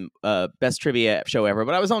best trivia show ever,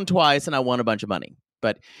 but I was on twice and I won a bunch of money.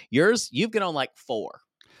 But you've been on like 4.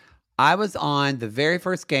 I was on the very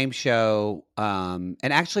first game show. And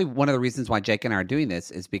actually one of the reasons why Jake and I are doing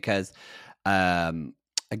this is because a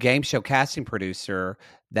game show casting producer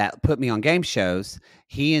that put me on game shows,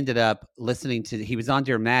 he ended up he was on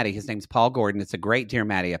Dear Maddie. His name's Paul Gordon. It's a great Dear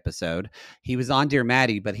Maddie episode. He was on Dear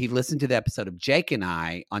Maddie, but he listened to the episode of Jake and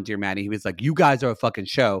I on Dear Maddie. He was like, you guys are a fucking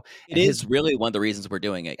show. It is really one of the reasons we're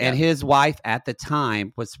doing it. And his wife at the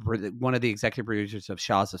time was one of the executive producers of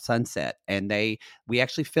Shaws of Sunset. And we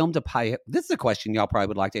actually filmed a pilot. This is a question y'all probably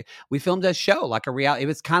would like to. We filmed a show, like a reality. It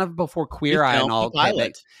was kind of before Queer Eye and all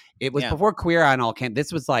came. It was before Queer Eye and all came.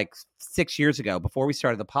 This was like 6 years ago, before we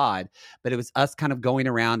started the pod. But it was us kind of going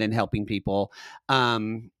around and helping people.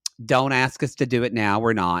 Don't ask us to do it now.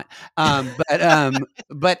 We're not.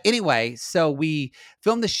 But anyway, so we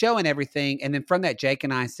filmed the show and everything. And then from that, Jake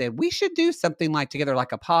and I said, we should do something like together,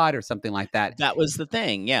 like a pod or something like that. That was the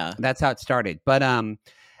thing. Yeah. That's how it started. But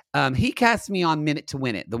he cast me on Minute to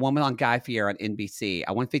Win It, the woman on Guy Fieri on NBC.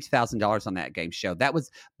 I won $50,000 on that game show. That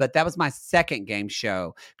was my second game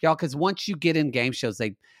show, y'all. Because once you get in game shows,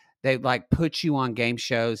 they like put you on game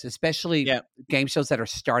shows, especially game shows that are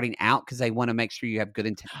starting out, because they want to make sure you have good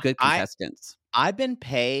contestants. I've been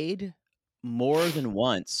paid more than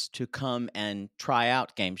once to come and try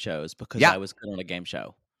out game shows because I was good on a game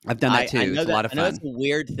show. I've done that too. It's a lot of fun. I know it's a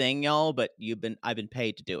weird thing, y'all, but I've been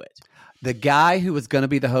paid to do it. The guy who was going to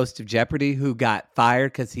be the host of Jeopardy, who got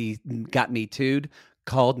fired because he got Me Too'd,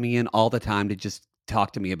 called me in all the time to just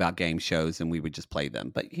talk to me about game shows, and we would just play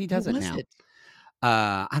them. But he does it now.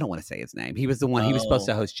 I don't want to say his name. He was the one. He was supposed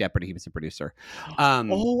to host Jeopardy. He was a producer. I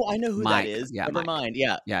know who Mike. that is. Yeah, Never Mike. mind.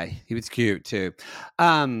 Yeah. Yeah, he was cute too.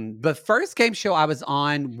 The first game show I was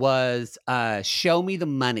on was Show Me the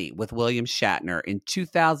Money with William Shatner in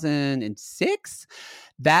 2006.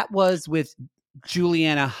 That was with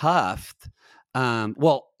Juliana Huff.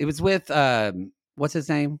 Well, it was with what's his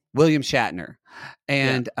name? William Shatner.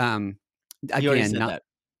 And again,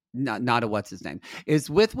 not a what's his name. Is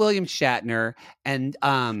with William Shatner and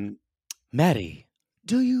Maddie,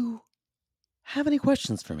 do you have any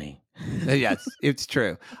questions for me? Yes, it's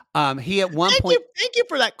true. He at one Thank point. thank you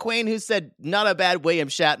for that queen who said not a bad William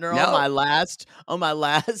Shatner No. on my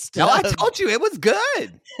last. No, I told you it was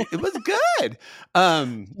good. It was good.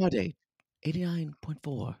 Date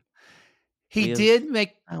 89.4. He did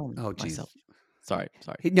make. Oh, geez. myself. Sorry.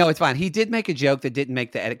 No, it's fine. He did make a joke that didn't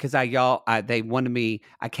make the edit because they wanted me.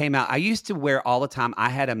 I came out. I used to wear all the time. I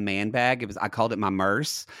had a man bag. I called it my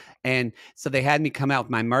Merce, and so they had me come out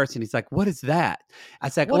with my Merce. And he's like, "What is that?" I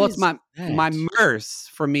said, What "Well, is it's my that?" Merce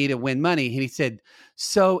for me to win money." And he said,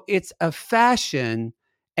 "So it's a fashion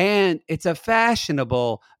and it's a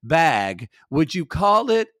fashionable bag. Would you call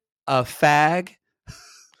it a fag?"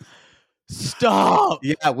 Stop.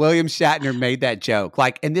 Yeah, William Shatner made that joke.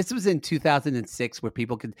 And this was in 2006 where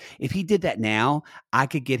people could, if he did that now, I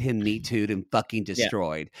could get him Me Too'd and fucking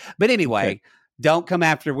destroyed. But anyway, don't come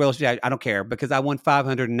after Will Shatner. I don't care because I won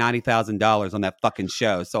 $590,000 on that fucking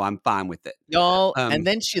show. So I'm fine with it. Y'all, and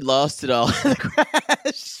then she lost it all in the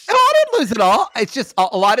crash. No, I didn't lose it all. It's just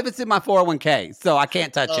a lot of it's in my 401k, so I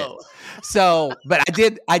can't touch it. So, but I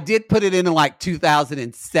did put it in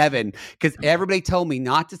 2007 because everybody told me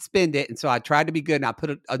not to spend it, and so I tried to be good and I put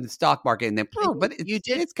it on the stock market, and then but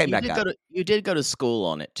it came back up. You did go to school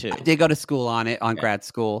on it too. I did go to school on it grad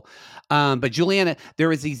school, but Juliana, there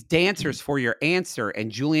was these dancers for your answer,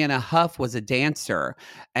 and Juliana Huff was a dancer,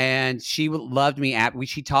 and she loved me.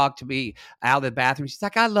 She talked to me out of the bathroom. She's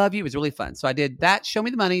like, "I love you." It was really fun. So I did that. Show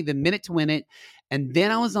Me the Money, the Minute to Win It. And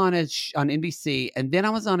then I was on on NBC, and then I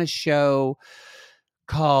was on a show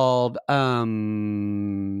called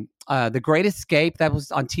The Great Escape. That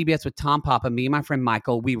was on TBS with Tom Papa. Me and my friend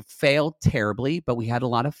Michael. We failed terribly, but we had a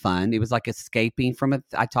lot of fun. It was like escaping from it.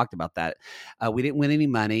 I talked about that. We didn't win any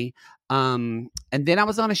money. And then I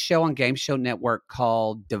was on a show on Game Show Network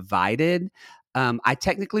called Divided. I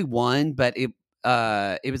technically won, but it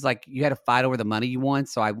was like you had to fight over the money you won.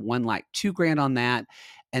 So I won $2,000 on that.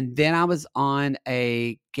 And then I was on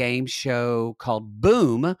a game show called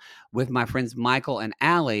Boom with my friends Michael and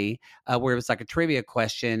Allie, where it was like a trivia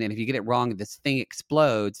question. And if you get it wrong, this thing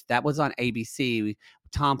explodes. That was on ABC.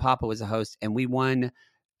 Tom Papa was a host, and we won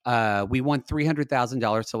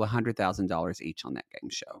 $300,000, so $100,000 each on that game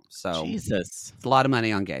show. So Jesus, it's a lot of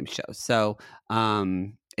money on game shows. So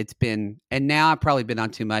it's been, and now I've probably been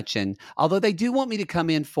on too much. And although they do want me to come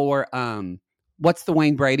in for what's the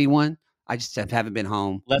Wayne Brady one? I just haven't been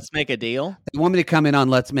home. Let's Make a Deal. They want me to come in on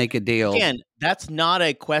Let's Make a Deal. Again, that's not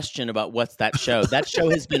a question about what's that show. That show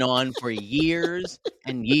has been on for years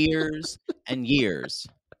and years and years.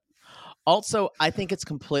 Also, I think it's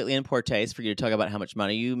completely in poor taste for you to talk about how much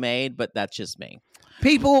money you made, but that's just me.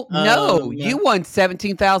 People know you won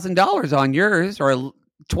 $17,000 on yours, or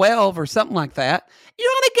 12 or something like that. You're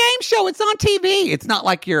on a game show. It's on TV. It's not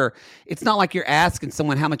like you're asking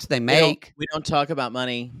someone how much they make. We don't talk about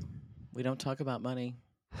money. We don't talk about money.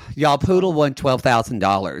 Y'all, Poodle won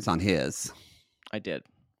 $12,000 on his. I did.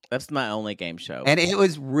 That's my only game show. And it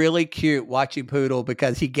was really cute watching Poodle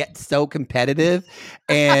because he gets so competitive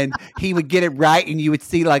and he would get it right. And you would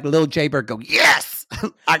see little Jaybird go, "Yes,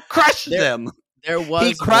 I crushed them."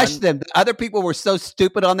 He crushed them. The other people were so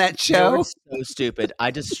stupid on that show. They were so stupid.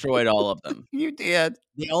 I destroyed all of them. You did.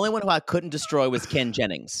 The only one who I couldn't destroy was Ken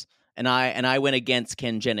Jennings. And I went against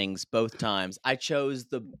Ken Jennings both times. I chose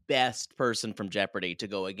the best person from Jeopardy to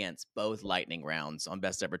go against both lightning rounds on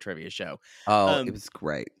Best Ever Trivia Show. Oh, it was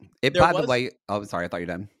great. By the way, I'm sorry, I thought you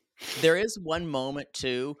were done. There is one moment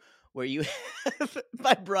too where you have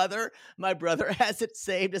my brother has it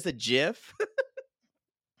saved as a GIF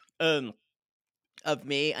of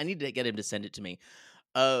me. I need to get him to send it to me.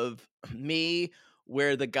 Of me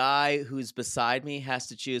where the guy who's beside me has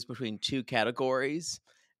to choose between two categories.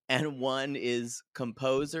 And one is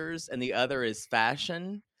composers and the other is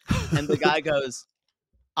fashion. And the guy goes,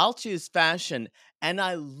 "I'll choose fashion." And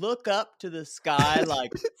I look up to the sky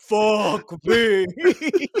like, fuck me.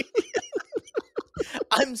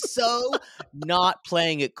 I'm so not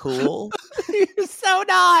playing it cool. You're so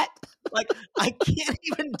not. I can't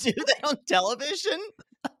even do that on television.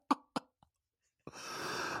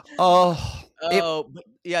 But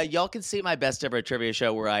yeah, y'all can see my Best Ever Trivia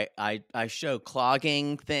Show where I show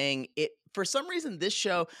clogging thing. For some reason,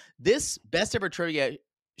 this Best Ever Trivia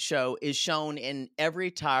Show is shown in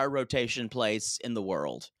every tire rotation place in the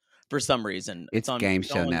world. for some reason. It's Game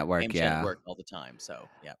Show Network, Game Show yeah. Network all the time. So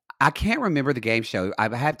yeah. I can't remember the game show.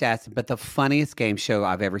 I have to ask, but the funniest game show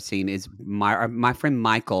I've ever seen is my friend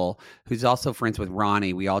Michael, who's also friends with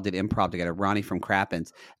Ronnie. We all did improv together. Ronnie from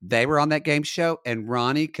Crappens. They were on that game show, and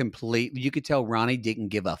Ronnie you could tell Ronnie didn't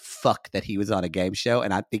give a fuck that he was on a game show,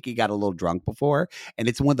 and I think he got a little drunk before. And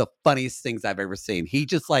it's one of the funniest things I've ever seen. He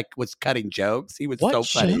just was cutting jokes. He was so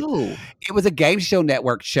funny. Show? It was a Game Show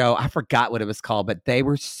Network show. I forgot what it was called, but they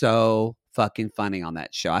were so fucking funny on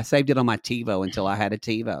that show. I saved it on my TiVo until I had a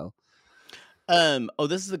TiVo. Oh,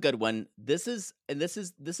 this is a good one. This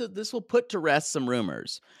will put to rest some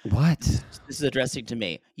rumors. What? This is addressing to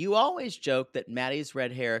me. You always joke that Maddie's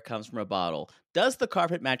red hair comes from a bottle. Does the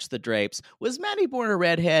carpet match the drapes? Was Maddie born a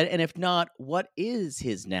redhead? And if not, what is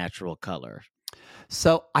his natural color?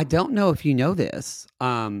 So I don't know if you know this, because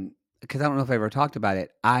I don't know if I ever talked about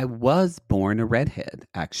it. I was born a redhead,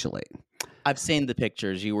 actually. I've seen the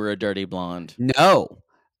pictures. You were a dirty blonde. No.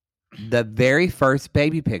 The very first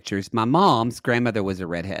baby pictures, my mom's grandmother was a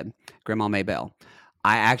redhead, Grandma Maybell.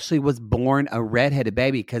 I actually was born a redheaded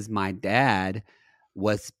baby because my dad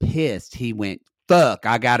was pissed. He went, fuck,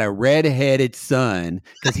 I got a redheaded son,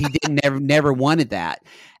 because he never wanted that.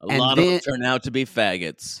 A lot of them turn out to be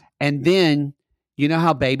faggots. And then, you know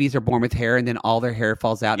how babies are born with hair and then all their hair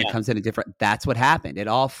falls out and it comes in a different, that's what happened. It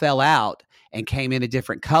all fell out and came in a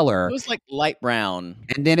different color. It was like light brown.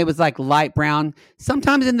 And then it was like light brown.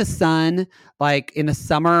 Sometimes in the sun, like in the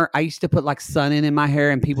summer, I used to put like sun in my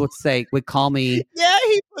hair, and people would call me. Yeah,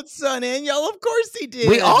 he put sun in, y'all. Of course he did.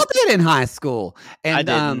 We all did in high school. And I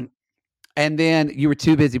didn't. And then you were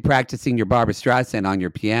too busy practicing your Barbra Streisand on your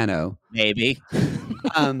piano. Maybe.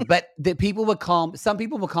 But some people would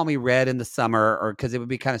call me red in the summer, or because it would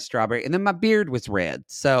be kind of strawberry. And then my beard was red.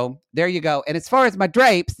 So there you go. And as far as my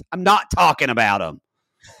drapes, I'm not talking about them.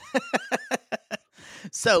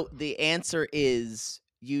 So the answer is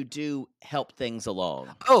you do help things along.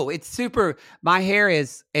 Oh, it's super. My hair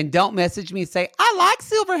is, and don't message me and say, I like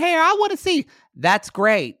silver hair. I want to see. That's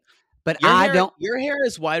great. But Your hair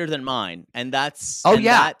is whiter than mine, and that's. Oh, and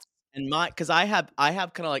yeah. That's, and because I have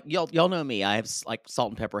kind of like y'all know me. I have like salt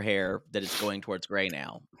and pepper hair that is going towards gray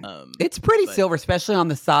now. It's pretty silver, especially on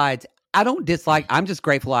the sides. I don't dislike. I'm just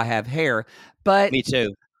grateful I have hair. But me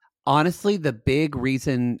too. Honestly, the big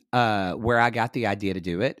reason where I got the idea to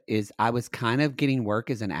do it is I was kind of getting work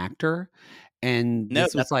as an actor. And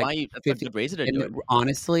this was like that's a good reason to do it.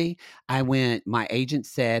 Honestly, my agent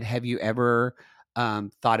said, have you ever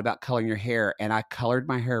thought about coloring your hair? And I colored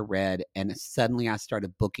my hair red, and suddenly I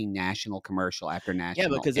started booking national commercial after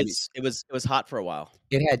national. Yeah, because it was hot for a while.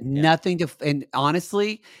 It had nothing to, and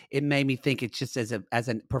honestly, it made me think it's just as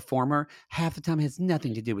a performer, half the time it has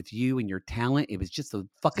nothing to do with you and your talent. It was just the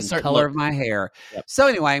fucking color of my hair. Yep. So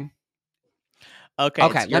anyway.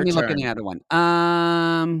 Okay. Let me look at the other one.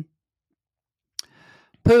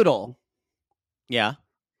 Poodle. Yeah.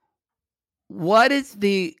 What is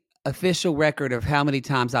the official record of how many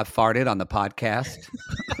times I've farted on the podcast?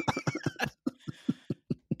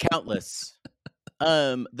 Countless.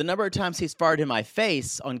 The number of times he's farted in my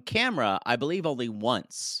face on camera, I believe only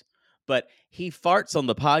once. But he farts on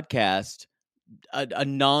the podcast a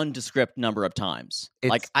nondescript number of times.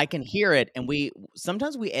 Like I can hear it, and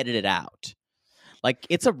sometimes we edit it out. Like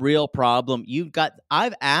it's a real problem.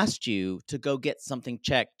 I've asked you to go get something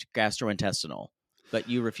checked gastrointestinal, but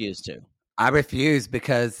you refuse to. I refuse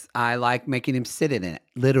because I like making him sit in it,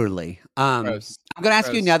 literally. Gross. I'm going to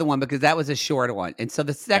ask you another one because that was a short one. And so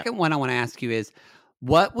the second one I want to ask you is,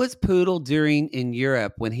 what was Poodle doing in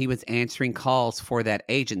Europe when he was answering calls for that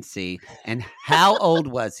agency? And how old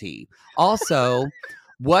was he? Also,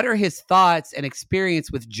 what are his thoughts and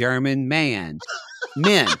experience with German men?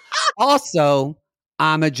 Also,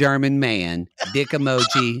 I'm a German man. Dick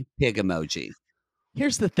emoji, pig emoji.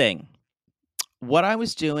 Here's the thing. What I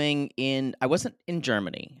was doing I wasn't in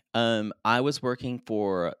Germany. I was working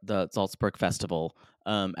for the Salzburg Festival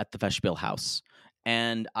at the Festspielhaus,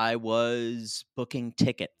 and I was booking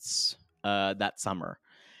tickets that summer.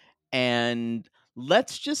 And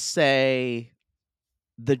let's just say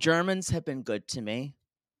the Germans have been good to me.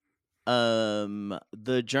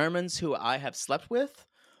 The Germans who I have slept with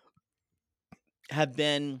have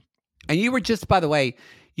been. And you were just, by the way,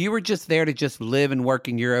 you were just there to just live and work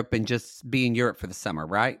in Europe and just be in Europe for the summer,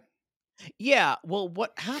 right? Yeah. Well,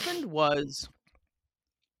 what happened was,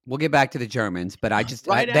 we'll get back to the Germans, but I just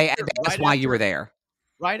that's why you were there.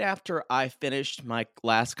 Right after I finished my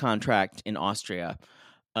last contract in Austria,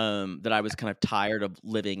 that I was kind of tired of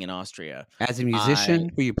living in Austria. As a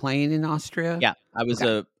musician, were you playing in Austria? Yeah, I was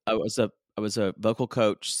was a vocal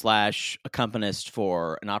coach / accompanist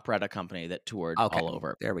for an operetta company that toured all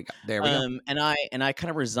over. There we go. There we go. And I kind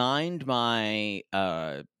of resigned my.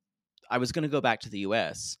 I was going to go back to the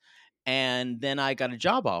U.S. and then I got a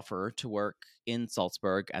job offer to work in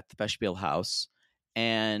Salzburg at the Festspielhaus,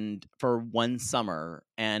 and for one summer.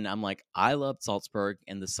 And I'm like, I loved Salzburg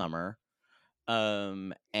in the summer.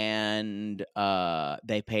 And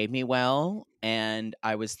they paid me well, and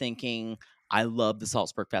I was thinking, I love the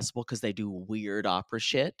Salzburg Festival because they do weird opera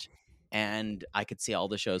shit, and I could see all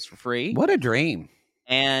the shows for free. What a dream!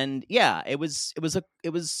 And yeah, it was a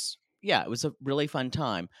really fun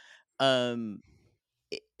time. It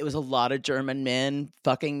was a lot of German men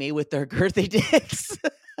fucking me with their girthy dicks.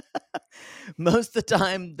 Most of the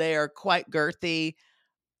time, they are quite girthy.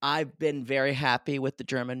 I've been very happy with the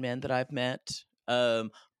German men that I've met.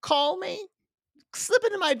 Call me, slip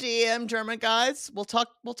into my DM, German guys. We'll talk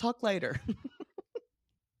later.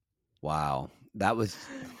 Wow. That was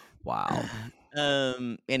wow.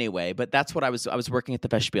 Anyway, but that's what I was working at the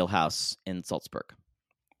Festspielhaus in Salzburg.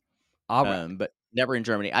 All right. But never in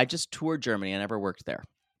Germany. I just toured Germany. I never worked there.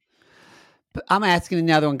 But I'm asking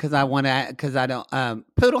another one because I don't.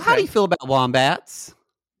 Poodle, how do you feel about wombats?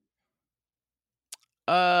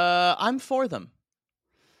 I'm for them.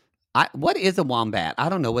 What is a wombat? I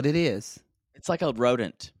don't know what it is. It's like a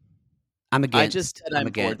rodent. I'm against. I just said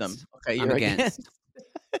I'm for them. Okay, you're against.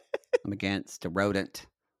 I'm against a rodent.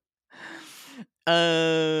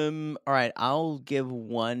 All right, I'll give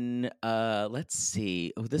one. Let's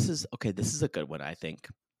see. Oh, this is a good one, I think.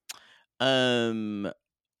 I'll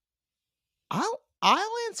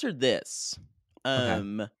answer this.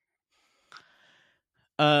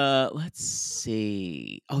 Let's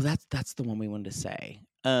see. Oh, that's the one we wanted to say.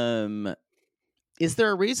 Is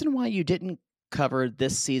there a reason why you didn't cover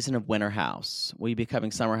this season of Winter House? Will you be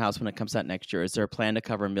covering Summer House when it comes out next year? Is there a plan to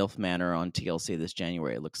cover MILF Manor on TLC this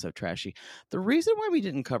January? It looks so trashy. The reason why we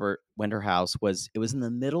didn't cover Winter House was it was in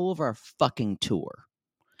the middle of our fucking tour.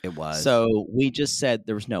 It was. So we just said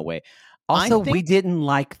there was no way. Also, we didn't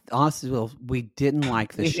like the show. We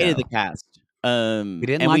hated the cast. We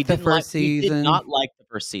didn't like the first season. We did not like the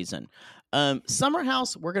first season. Summer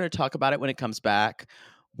House, we're going to talk about it when it comes back.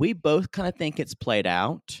 We both kind of think it's played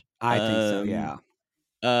out. I think so, yeah.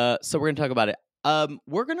 So we're going to talk about it.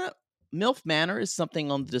 MILF Manor is something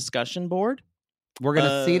on the discussion board. We're going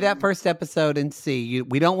to see that first episode and see.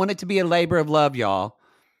 We don't want it to be a labor of love, y'all.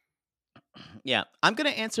 Yeah, I'm going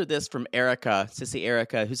to answer this from Erica, Sissy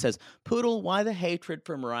Erica, who says, Poodle, why the hatred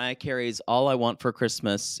for Mariah Carey's All I Want for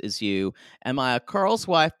Christmas Is You? Am I a Carl's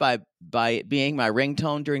wife by being my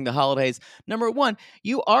ringtone during the holidays? Number one,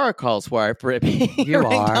 you are a Carl's wife for being your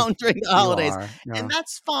ringtone during the holidays. Yeah. And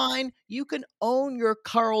that's fine. You can own your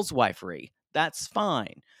Carl's wifery. That's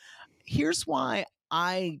fine. Here's why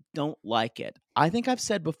I don't like it. I think I've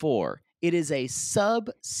said before, it is a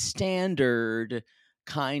substandard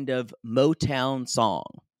kind of Motown song.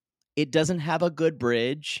 It doesn't have a good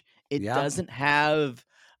bridge. It doesn't have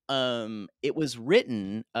it was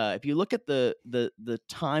written if you look at the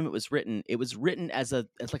time it was written as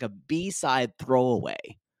like a B-side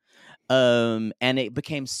throwaway. And it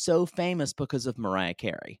became so famous because of Mariah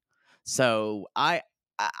Carey. So I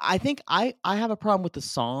think I have a problem with the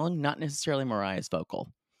song, not necessarily Mariah's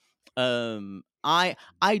vocal. I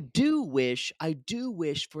do wish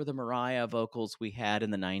for the Mariah vocals we had in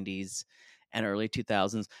the 90s and early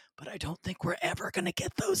 2000s, but I don't think we're ever going to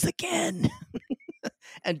get those again.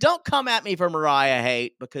 And don't come at me for Mariah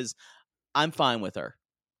hate, because I'm fine with her.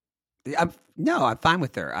 I'm fine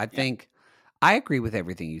with her. I think I agree with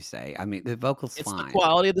everything you say. I mean, the vocal's fine. It's the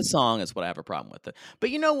quality of the song is what I have a problem with it. But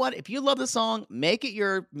you know what? If you love the song, make it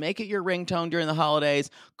your ringtone during the holidays.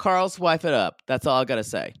 Carl's wife it up. That's all I got to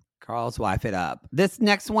say. Carl's wife it up. This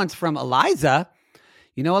next one's from Eliza.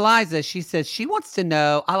 You know, Eliza, she says she wants to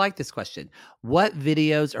know, I like this question. What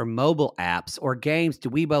videos or mobile apps or games do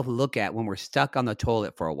we both look at when we're stuck on the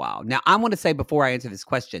toilet for a while? Now, I want to say before I answer this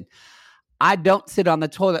question, I don't sit on the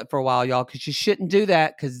toilet for a while, y'all, because you shouldn't do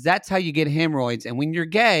that, because that's how you get hemorrhoids. And when you're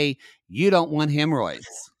gay, you don't want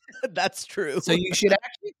hemorrhoids. That's true. So you should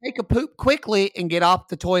actually take a poop quickly and get off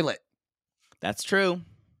the toilet. That's true.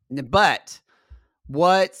 But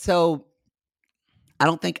so I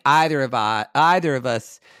don't think either of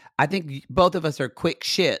us, I think both of us are quick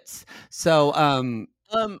shits. So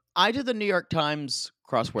I do the New York Times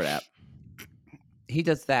crossword app. He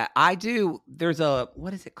does that. I do. There's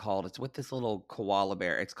what is it called? It's with this little koala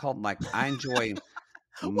bear. It's called I enjoy.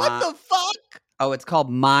 What the fuck? Oh, it's called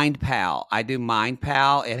Mind Pal. I do Mind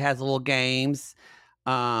Pal. It has little games.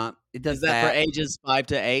 It does Is that for ages 5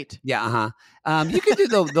 to 8? Yeah, you can do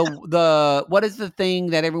the what is the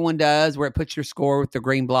thing that everyone does where it puts your score with the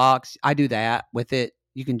green blocks? I do that with it.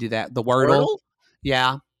 You can do that. The Wordle.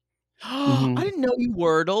 Yeah. I didn't know you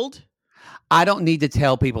wordled. I don't need to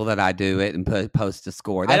tell people that I do it and post a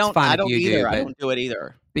score. That's fine if you do. I don't do it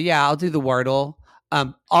either. But yeah, I'll do the Wordle.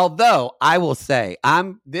 Although I will say,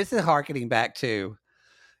 this is hearkening back to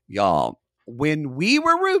y'all when we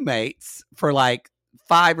were roommates for like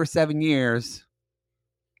 5 or 7 years.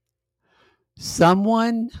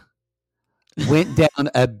 Someone went down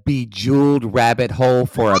a Bejeweled rabbit hole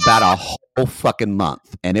for about a whole fucking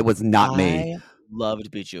month, and it was not me.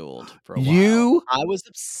 Loved Bejeweled for a while. I was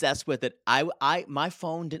obsessed with it. My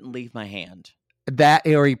phone didn't leave my hand. That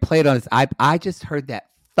or he played on his. I just heard that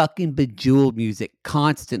fucking Bejeweled music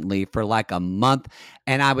constantly for like a month,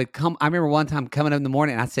 and I remember one time coming up in the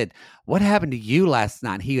morning, and I said, "What happened to you last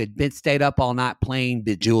night?" He had stayed up all night playing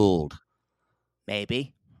Bejeweled.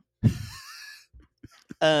 Maybe.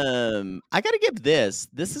 I gotta give this.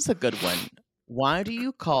 This is a good one. Why do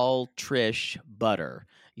you call Trish butter,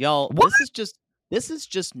 y'all? What? This is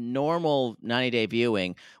just normal 90-day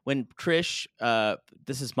viewing. When Trish,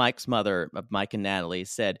 this is Mike's mother, Mike and Natalie,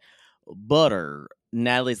 said butter.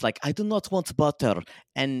 Natalie's like, I do not want butter,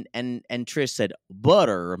 and Trish said,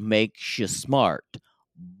 butter makes you smart.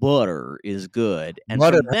 Butter is good, and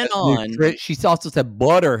butter from then on, she also said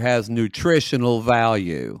butter has nutritional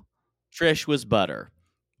value. Trish was butter.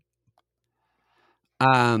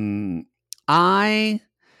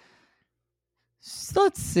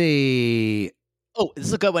 Let's see. Oh, this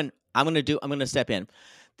is a good one. I'm gonna step in.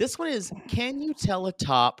 This one is, can you tell a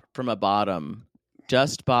top from a bottom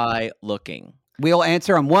just by looking? We'll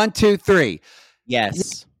answer them 1, 2, 3.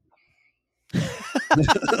 Yes.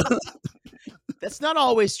 That's not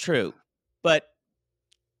always true, but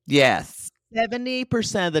yes,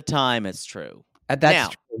 70% of the time it's true. That's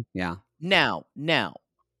true. Yeah. Now,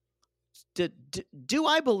 do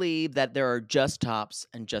I believe that there are just tops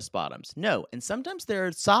and just bottoms? No. And sometimes there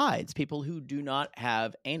are sides, people who do not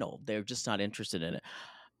have anal. They're just not interested in it.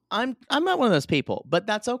 I'm not one of those people, but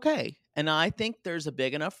that's okay. And I think there's a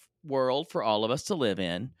big enough world for all of us to live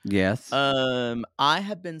in. Yes. I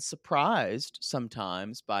have been surprised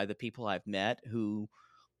sometimes by the people I've met who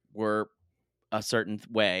were a certain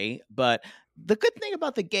way, but the good thing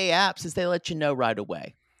about the gay apps is they let you know right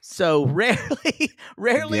away. So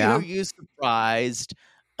rarely are you surprised.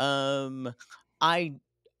 I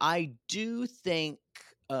do think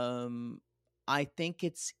I think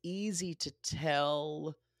it's easy to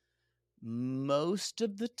tell most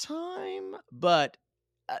of the time, but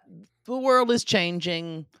the world is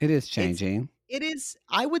changing. It is changing. It is.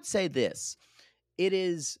 I would say this. It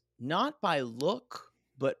is not by look,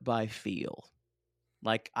 but by feel.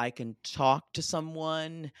 Like I can talk to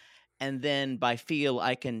someone, and then by feel,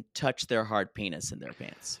 I can touch their hard penis in their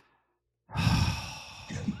pants.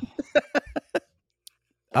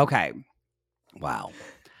 Okay. Wow.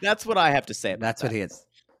 That's what I have to say about That's what he is.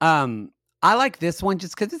 I like this one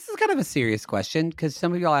just because this is kind of a serious question, because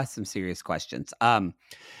some of y'all asked some serious questions.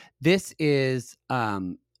 This is,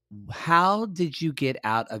 how did you get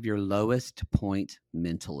out of your lowest point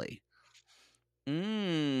mentally?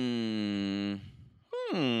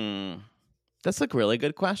 That's a really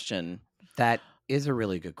good question. That is a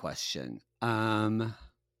really good question. I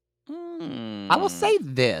will say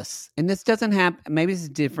this, and this doesn't happen. Maybe it's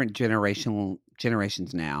different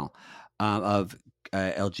generations now of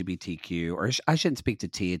LGBTQ, or I shouldn't speak to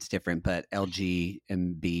T. It's different, but LG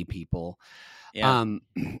and B people. Yeah.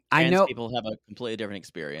 I know people have a completely different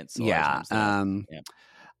experience. Yeah.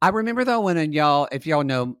 I remember though when if y'all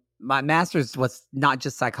know, my master's was not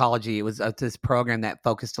just psychology. It was this program that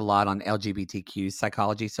focused a lot on LGBTQ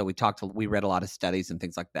psychology. So we read a lot of studies and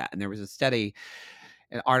things like that. And there was a study,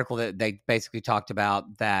 an article that they basically talked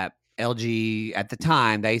about that LG at the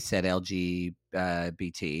time, they said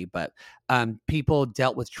LGBT, but people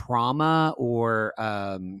dealt with trauma or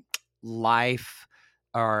life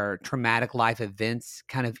or traumatic life events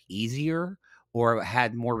kind of easier, or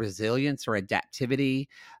had more resilience or adaptivity.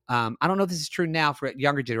 I don't know if this is true now for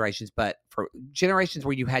younger generations, but for generations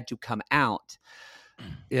where you had to come out,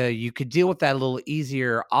 you could deal with that a little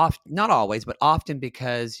easier, not always, but often,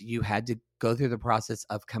 because you had to go through the process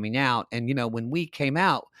of coming out. And, when we came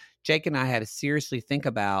out, Jake and I had to seriously think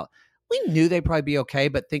about, we knew they'd probably be okay,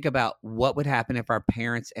 but think about what would happen if our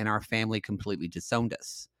parents and our family completely disowned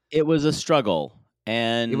us. It was a struggle.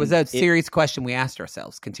 And it was a serious question we asked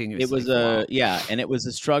ourselves continuously. It was and it was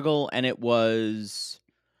a struggle, and it was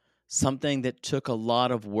something that took a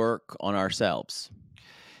lot of work on ourselves.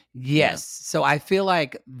 Yes. Yeah. So I feel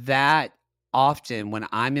like that often when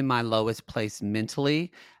I'm in my lowest place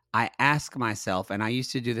mentally, I ask myself, and I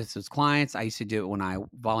used to do this with clients. I used to do it when I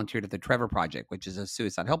volunteered at the Trevor Project, which is a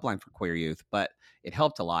suicide helpline for queer youth, but it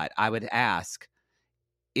helped a lot. I would ask,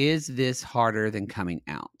 is this harder than coming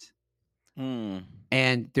out?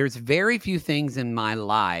 And there's very few things in my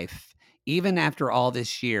life, even after all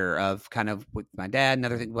this year of kind of with my dad and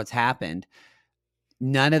other things, what's happened,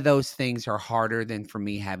 none of those things are harder than for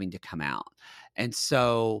me having to come out. And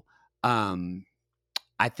so,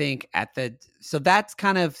 I think so that's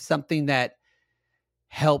kind of something that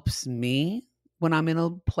helps me when I'm in a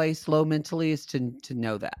place low mentally, is to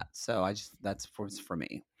know that. So that's for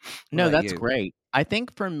me. What No, about that's you? great. I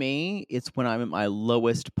think for me, it's when I'm at my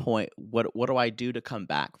lowest point. What do I do to come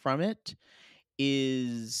back from it?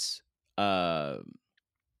 Is I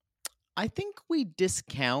think we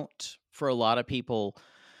discount, for a lot of people.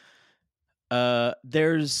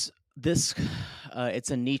 There's this.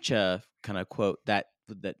 It's a Nietzsche kind of quote that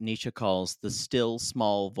Nietzsche calls the still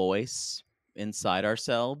small voice inside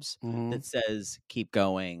ourselves that says, "Keep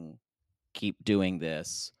going, keep doing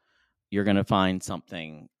this. You're gonna find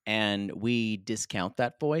something." And we discount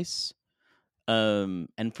that voice.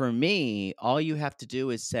 And for me, all you have to do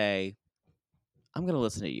is say, "I'm gonna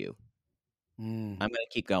listen to you. I'm gonna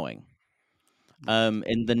keep going."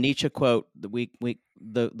 And the Nietzsche quote,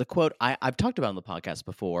 the quote I've talked about on the podcast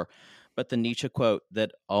before, but the Nietzsche quote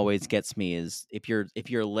that always gets me is, if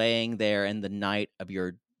you're laying there in the night of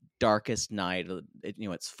your darkest night,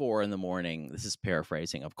 it's 4 a.m. This is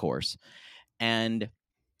paraphrasing, of course, and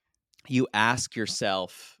you ask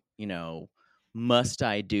yourself, must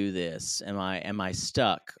I do this? Am I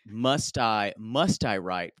stuck? Must I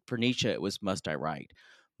write? For Nietzsche, it was, must I write?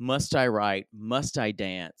 Must I write? Must I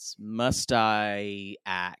dance? Must I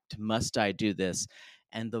act? Must I do this?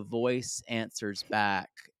 And the voice answers back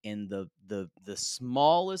in the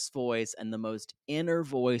smallest voice and the most inner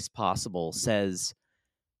voice possible, says,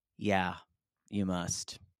 yeah, you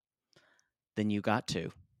must. Then you got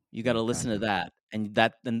to listen to that.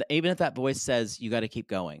 And even if that voice says you got to keep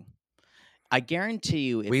going, I guarantee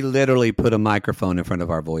you, We literally put a microphone in front of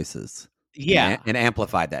our voices. Yeah. And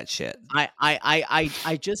amplified that shit.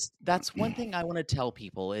 I just, that's one thing I want to tell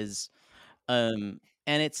people is, and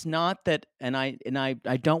it's not that, and I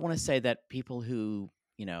don't want to say that people who,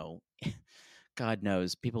 God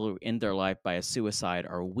knows, people who end their life by a suicide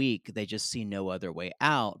are weak. They just see no other way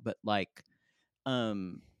out. But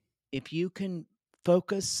if you can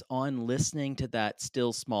focus on listening to that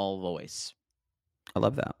still small voice. I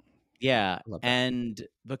love that. Yeah. And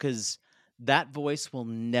because that voice will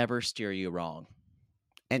never steer you wrong.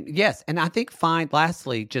 And yes, and I think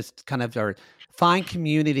lastly, just kind of find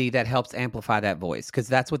community that helps amplify that voice, because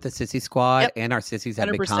that's what the Sissy Squad and our sissies have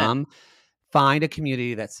 100%. become. Find a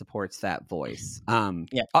community that supports that voice. All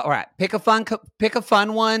right, pick a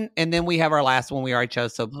fun one, and then we have our last one we already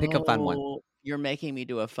chose. So pick a fun one. You're making me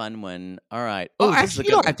do a fun one. All right. Oh, actually,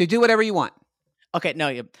 you don't have to do whatever you want. Okay,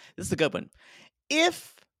 no, this is a good one.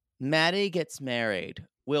 If Maddie gets married,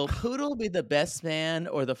 will Poodle be the best man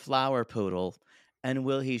or the flower poodle? And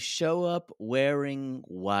will he show up wearing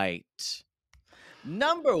white?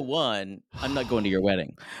 Number one, I'm not going to your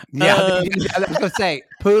wedding. Yeah, I was going to say,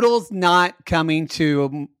 Poodle's not coming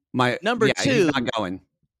to my... Number two, he's not going.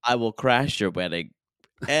 I will crash your wedding.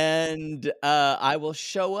 And I will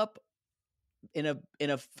show up in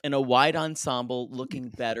a white ensemble looking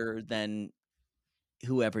better than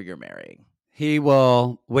whoever you're marrying. He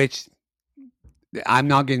will, which I'm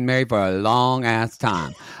not getting married for a long ass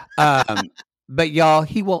time. But y'all,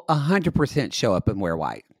 he will 100% show up and wear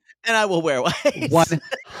white. And I will wear white.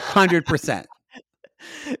 100%.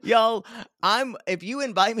 Y'all, if you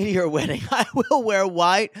invite me to your wedding, I will wear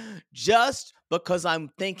white just because I'm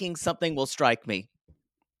thinking something will strike me.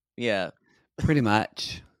 Yeah. Pretty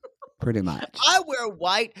much. I wear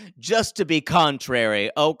white just to be contrary.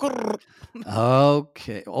 Okay.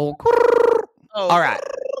 All right.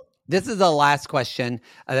 This is the last question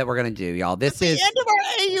that we're going to do, y'all. This is the end of our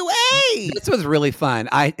AUA. This was really fun.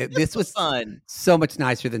 This was fun. So much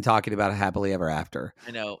nicer than talking about a happily ever after.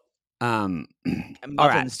 I know. All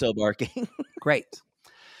right. Still barking. Great.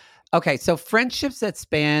 Okay, so friendships that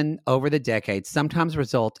span over the decades sometimes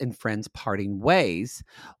result in friends parting ways.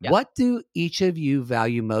 Yeah. What do each of you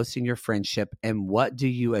value most in your friendship, and what do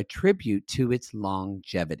you attribute to its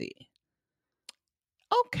longevity?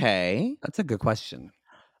 Okay. That's a good question.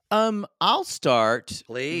 I'll start.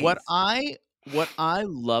 Please. What I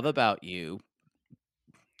love about you,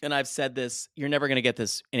 and I've said this, you're never going to get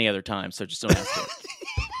this any other time, so just don't ask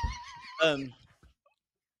it.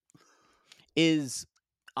 Is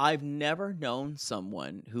I've never known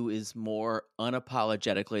someone who is more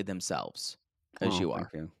unapologetically themselves. as Oh, you thank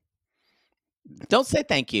are. you. Don't say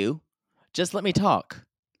thank you. Just let me talk.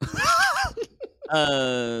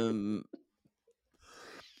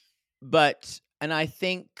 And I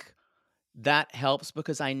think that helps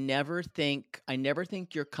because I never think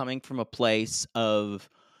you're coming from a place of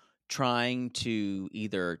trying to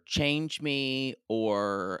either change me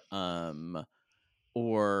or I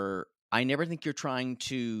never think you're trying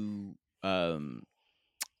to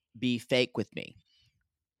be fake with me.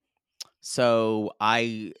 So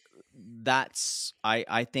I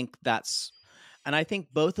think that's, and I think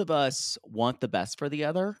both of us want the best for the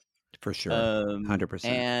other. For sure.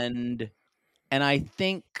 100%. And I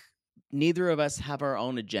think neither of us have our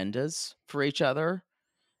own agendas for each other,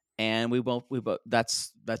 and we both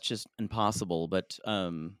that's just impossible. But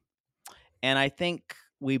and I think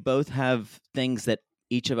we both have things that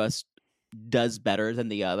each of us does better than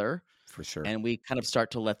the other, For sure. and we kind of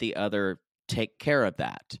start to let the other take care of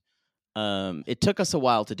that. It took us a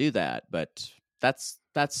while to do that, but that's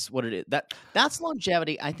what it is. That's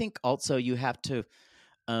longevity. I think also you have to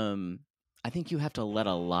I think you have to let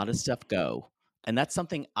a lot of stuff go. And that's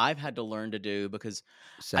something I've had to learn to do because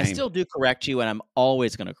I Same. still do correct you and I'm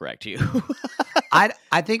always going to correct you.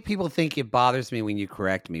 I think people think it bothers me when you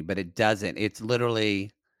correct me, but it doesn't. It's literally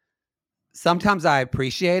sometimes I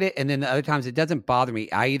appreciate it, and then the other times it doesn't bother me.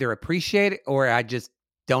 I either appreciate it or I just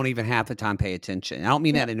don't even half the time pay attention. I don't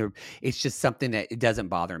mean that it's just something that it doesn't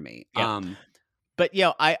bother me. Yeah. But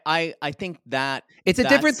I think that it's a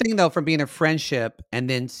different thing though from being a friendship and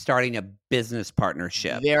then starting a business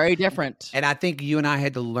partnership. Very different. And I think you and I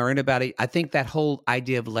had to learn about it. I think that whole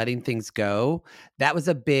idea of letting things go, that was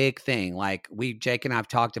a big thing. Like Jake and I have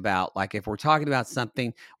talked about, like if we're talking about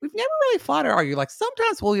something, we've never really fought or argued. Like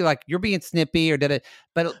sometimes we'll be like, you're being snippy or did it,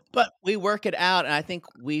 but we work it out. And I think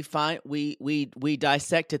we find we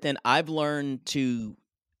dissect it. Then I've learned to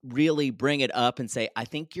really bring it up and say, I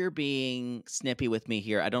think you're being snippy with me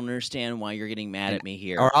here. I don't understand why you're getting mad at me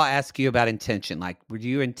here. Or I'll ask you about intention. Like, were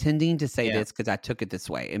you intending to say this because I took it this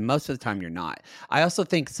way? And most of the time you're not. I also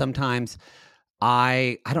think sometimes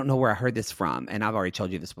I don't know where I heard this from, and I've already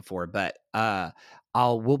told you this before, but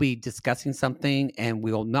we'll be discussing something and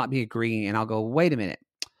we'll not be agreeing, and I'll go, wait a minute.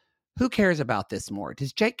 Who cares about this more?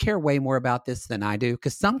 Does Jake care way more about this than I do?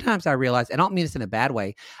 Because sometimes I realize, and I don't mean this in a bad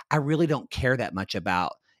way, I really don't care that much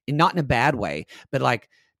about, and not in a bad way, but like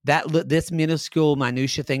this minuscule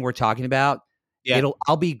minutia thing we're talking about,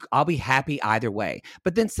 I'll be happy either way.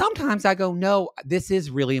 But then sometimes I go, no, this is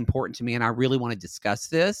really important to me, and I really want to discuss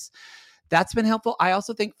this. That's been helpful. I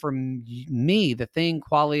also think for me, the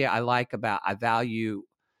quality I value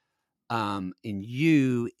in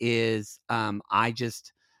you is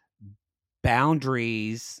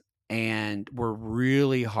boundaries, and were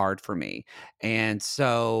really hard for me. And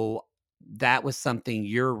so that was something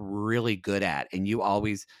you're really good at. And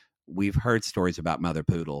we've heard stories about Mother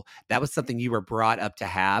Poodle. That was something you were brought up to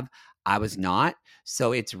have. I was not.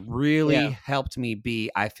 So it's really helped me be,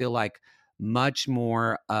 I feel like, much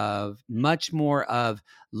more of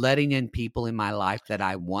letting in people in my life that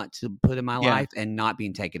I want to put in my life and not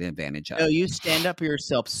being taken advantage of. No, you stand up for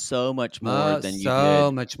yourself so much more than you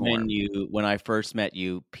did much more. when I first met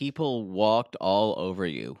you. People walked all over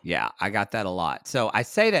you. Yeah, I got that a lot. So I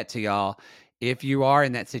say that to y'all. If you are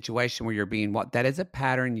in that situation where you're being that is a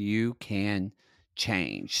pattern you can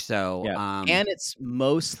change. So and it's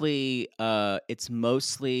mostly a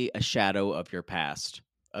shadow of your past,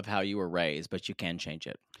 of how you were raised, but you can change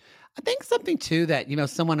it. I think something too that,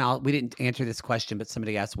 someone else, we didn't answer this question, but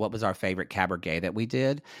somebody asked what was our favorite cabaret that we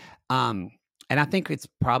did. And I think it's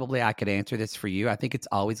probably, I could answer this for you. I think it's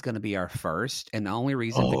always going to be our first. And the only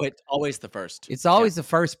reason it's always the first. It's always the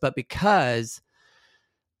first, but because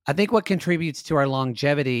I think what contributes to our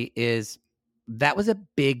longevity is that was a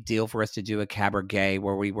big deal for us to do a cabaret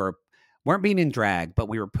where we weren't being in drag, but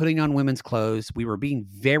we were putting on women's clothes. We were being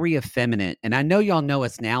very effeminate. And I know y'all know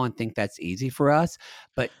us now and think that's easy for us,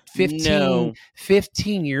 but 15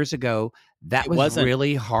 years ago, that was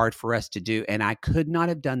really hard for us to do. And I could not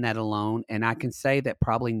have done that alone. And I can say that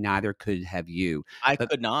probably neither could have you. I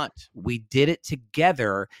could not. We did it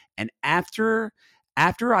together. And after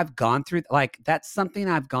I've gone through, like, that's something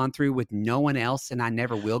I've gone through with no one else. And I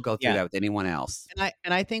never will go through that with anyone else.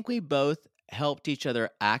 And I think we both helped each other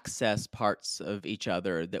access parts of each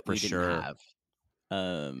other that we didn't have.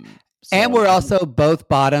 And we're also both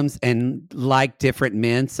bottoms and like different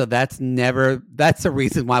men. So that's a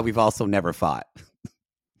reason why we've also never fought.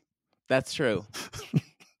 That's true.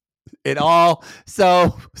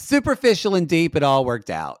 So superficial and deep, it all worked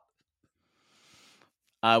out.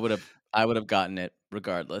 I would have gotten it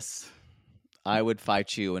regardless. I would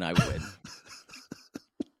fight you and I would.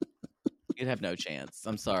 You'd have no chance.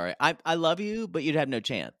 I'm sorry. I love you, but you'd have no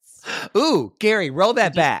chance. Ooh, Gary, roll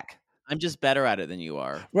that back. I'm just better at it than you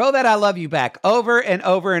are. Roll that I love you back over and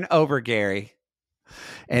over and over, Gary.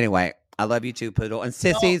 Anyway, I love you too, Poodle. And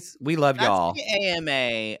sissies, we love y'all. That's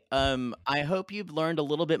the AMA. I hope you've learned a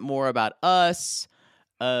little bit more about us.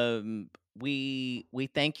 We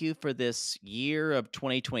thank you for this year of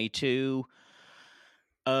 2022.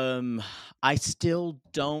 I still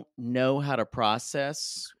don't know how to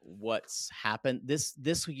process what's happened.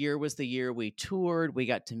 This year was the year we toured. We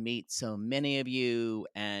got to meet so many of you,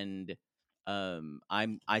 and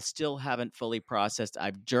I still haven't fully processed.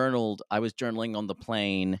 I've journaled. I was journaling on the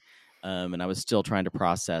plane, and I was still trying to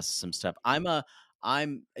process some stuff.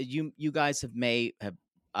 You guys have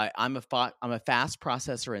I'm a fast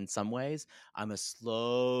processor in some ways. I'm a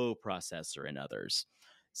slow processor in others.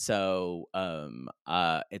 So I'm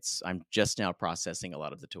just now processing a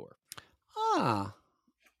lot of the tour. Yeah.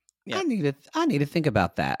 I need to think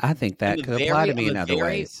about that. I think that could apply to me in other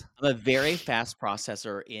ways. I'm a very fast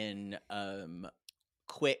processor in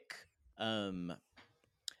quick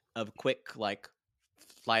like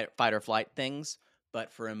fight or flight things. But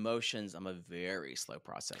for emotions, I'm a very slow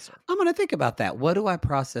processor. I'm going to think about that. What do I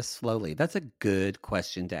process slowly? That's a good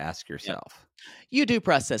question to ask yourself. Yep. You do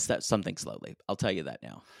process something slowly. I'll tell you that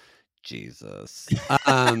now. Jesus.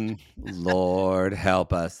 Lord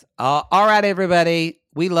help us. All right, everybody.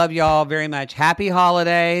 We love y'all very much. Happy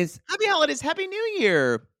holidays. Happy holidays. Happy New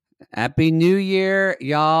Year. Happy New Year.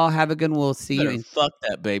 Y'all have a good one. We'll see you. Fuck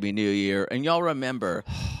that baby New Year. And y'all remember,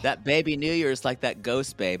 that baby New Year is like that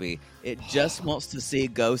ghost baby. It just wants to see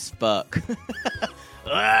ghosts fuck.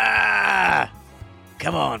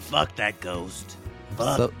 Come on, fuck that ghost.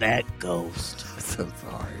 Fuck that ghost. I'm so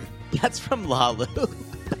sorry. That's from Lalu.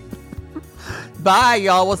 Bye,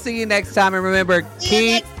 y'all. We'll see you next time. And remember,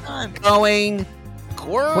 keep going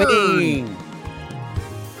queen.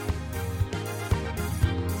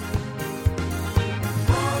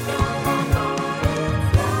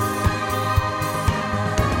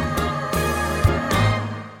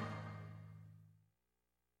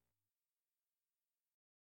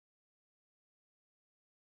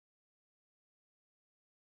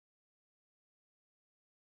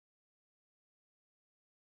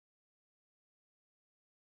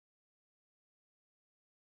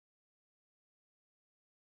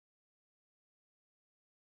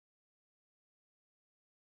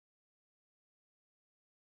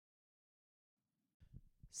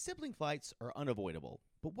 Sibling fights are unavoidable,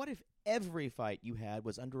 but what if every fight you had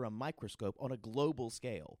was under a microscope on a global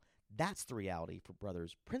scale? That's the reality for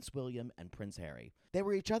brothers Prince William and Prince Harry. They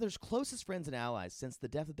were each other's closest friends and allies since the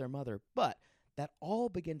death of their mother, but that all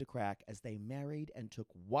began to crack as they married and took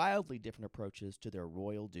wildly different approaches to their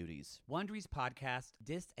royal duties. Wondery's podcast,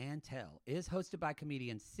 Dis and Tell, is hosted by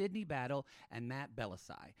comedians Sydney Battle and Matt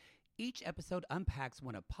Belisai. Each episode unpacks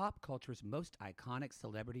one of pop culture's most iconic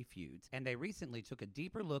celebrity feuds, and they recently took a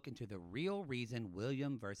deeper look into the real reason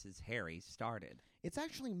William versus Harry started. It's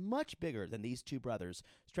actually much bigger than these two brothers,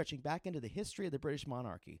 stretching back into the history of the British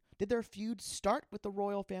monarchy. Did their feud start with the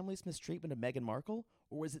royal family's mistreatment of Meghan Markle,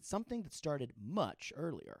 or was it something that started much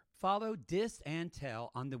earlier? Follow Dis and Tell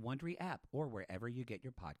on the Wondery app or wherever you get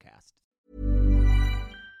your podcasts.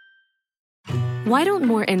 Why don't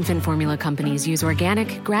more infant formula companies use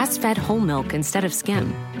organic, grass-fed whole milk instead of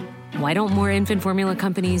skim? Why don't more infant formula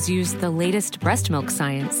companies use the latest breast milk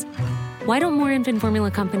science? Why don't more infant formula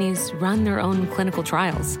companies run their own clinical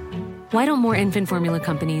trials? Why don't more infant formula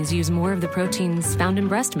companies use more of the proteins found in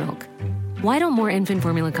breast milk? Why don't more infant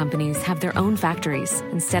formula companies have their own factories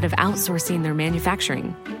instead of outsourcing their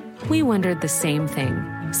manufacturing? We wondered the same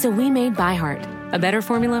thing. So we made ByHeart, a better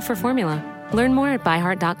formula for formula. Learn more at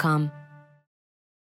byheart.com.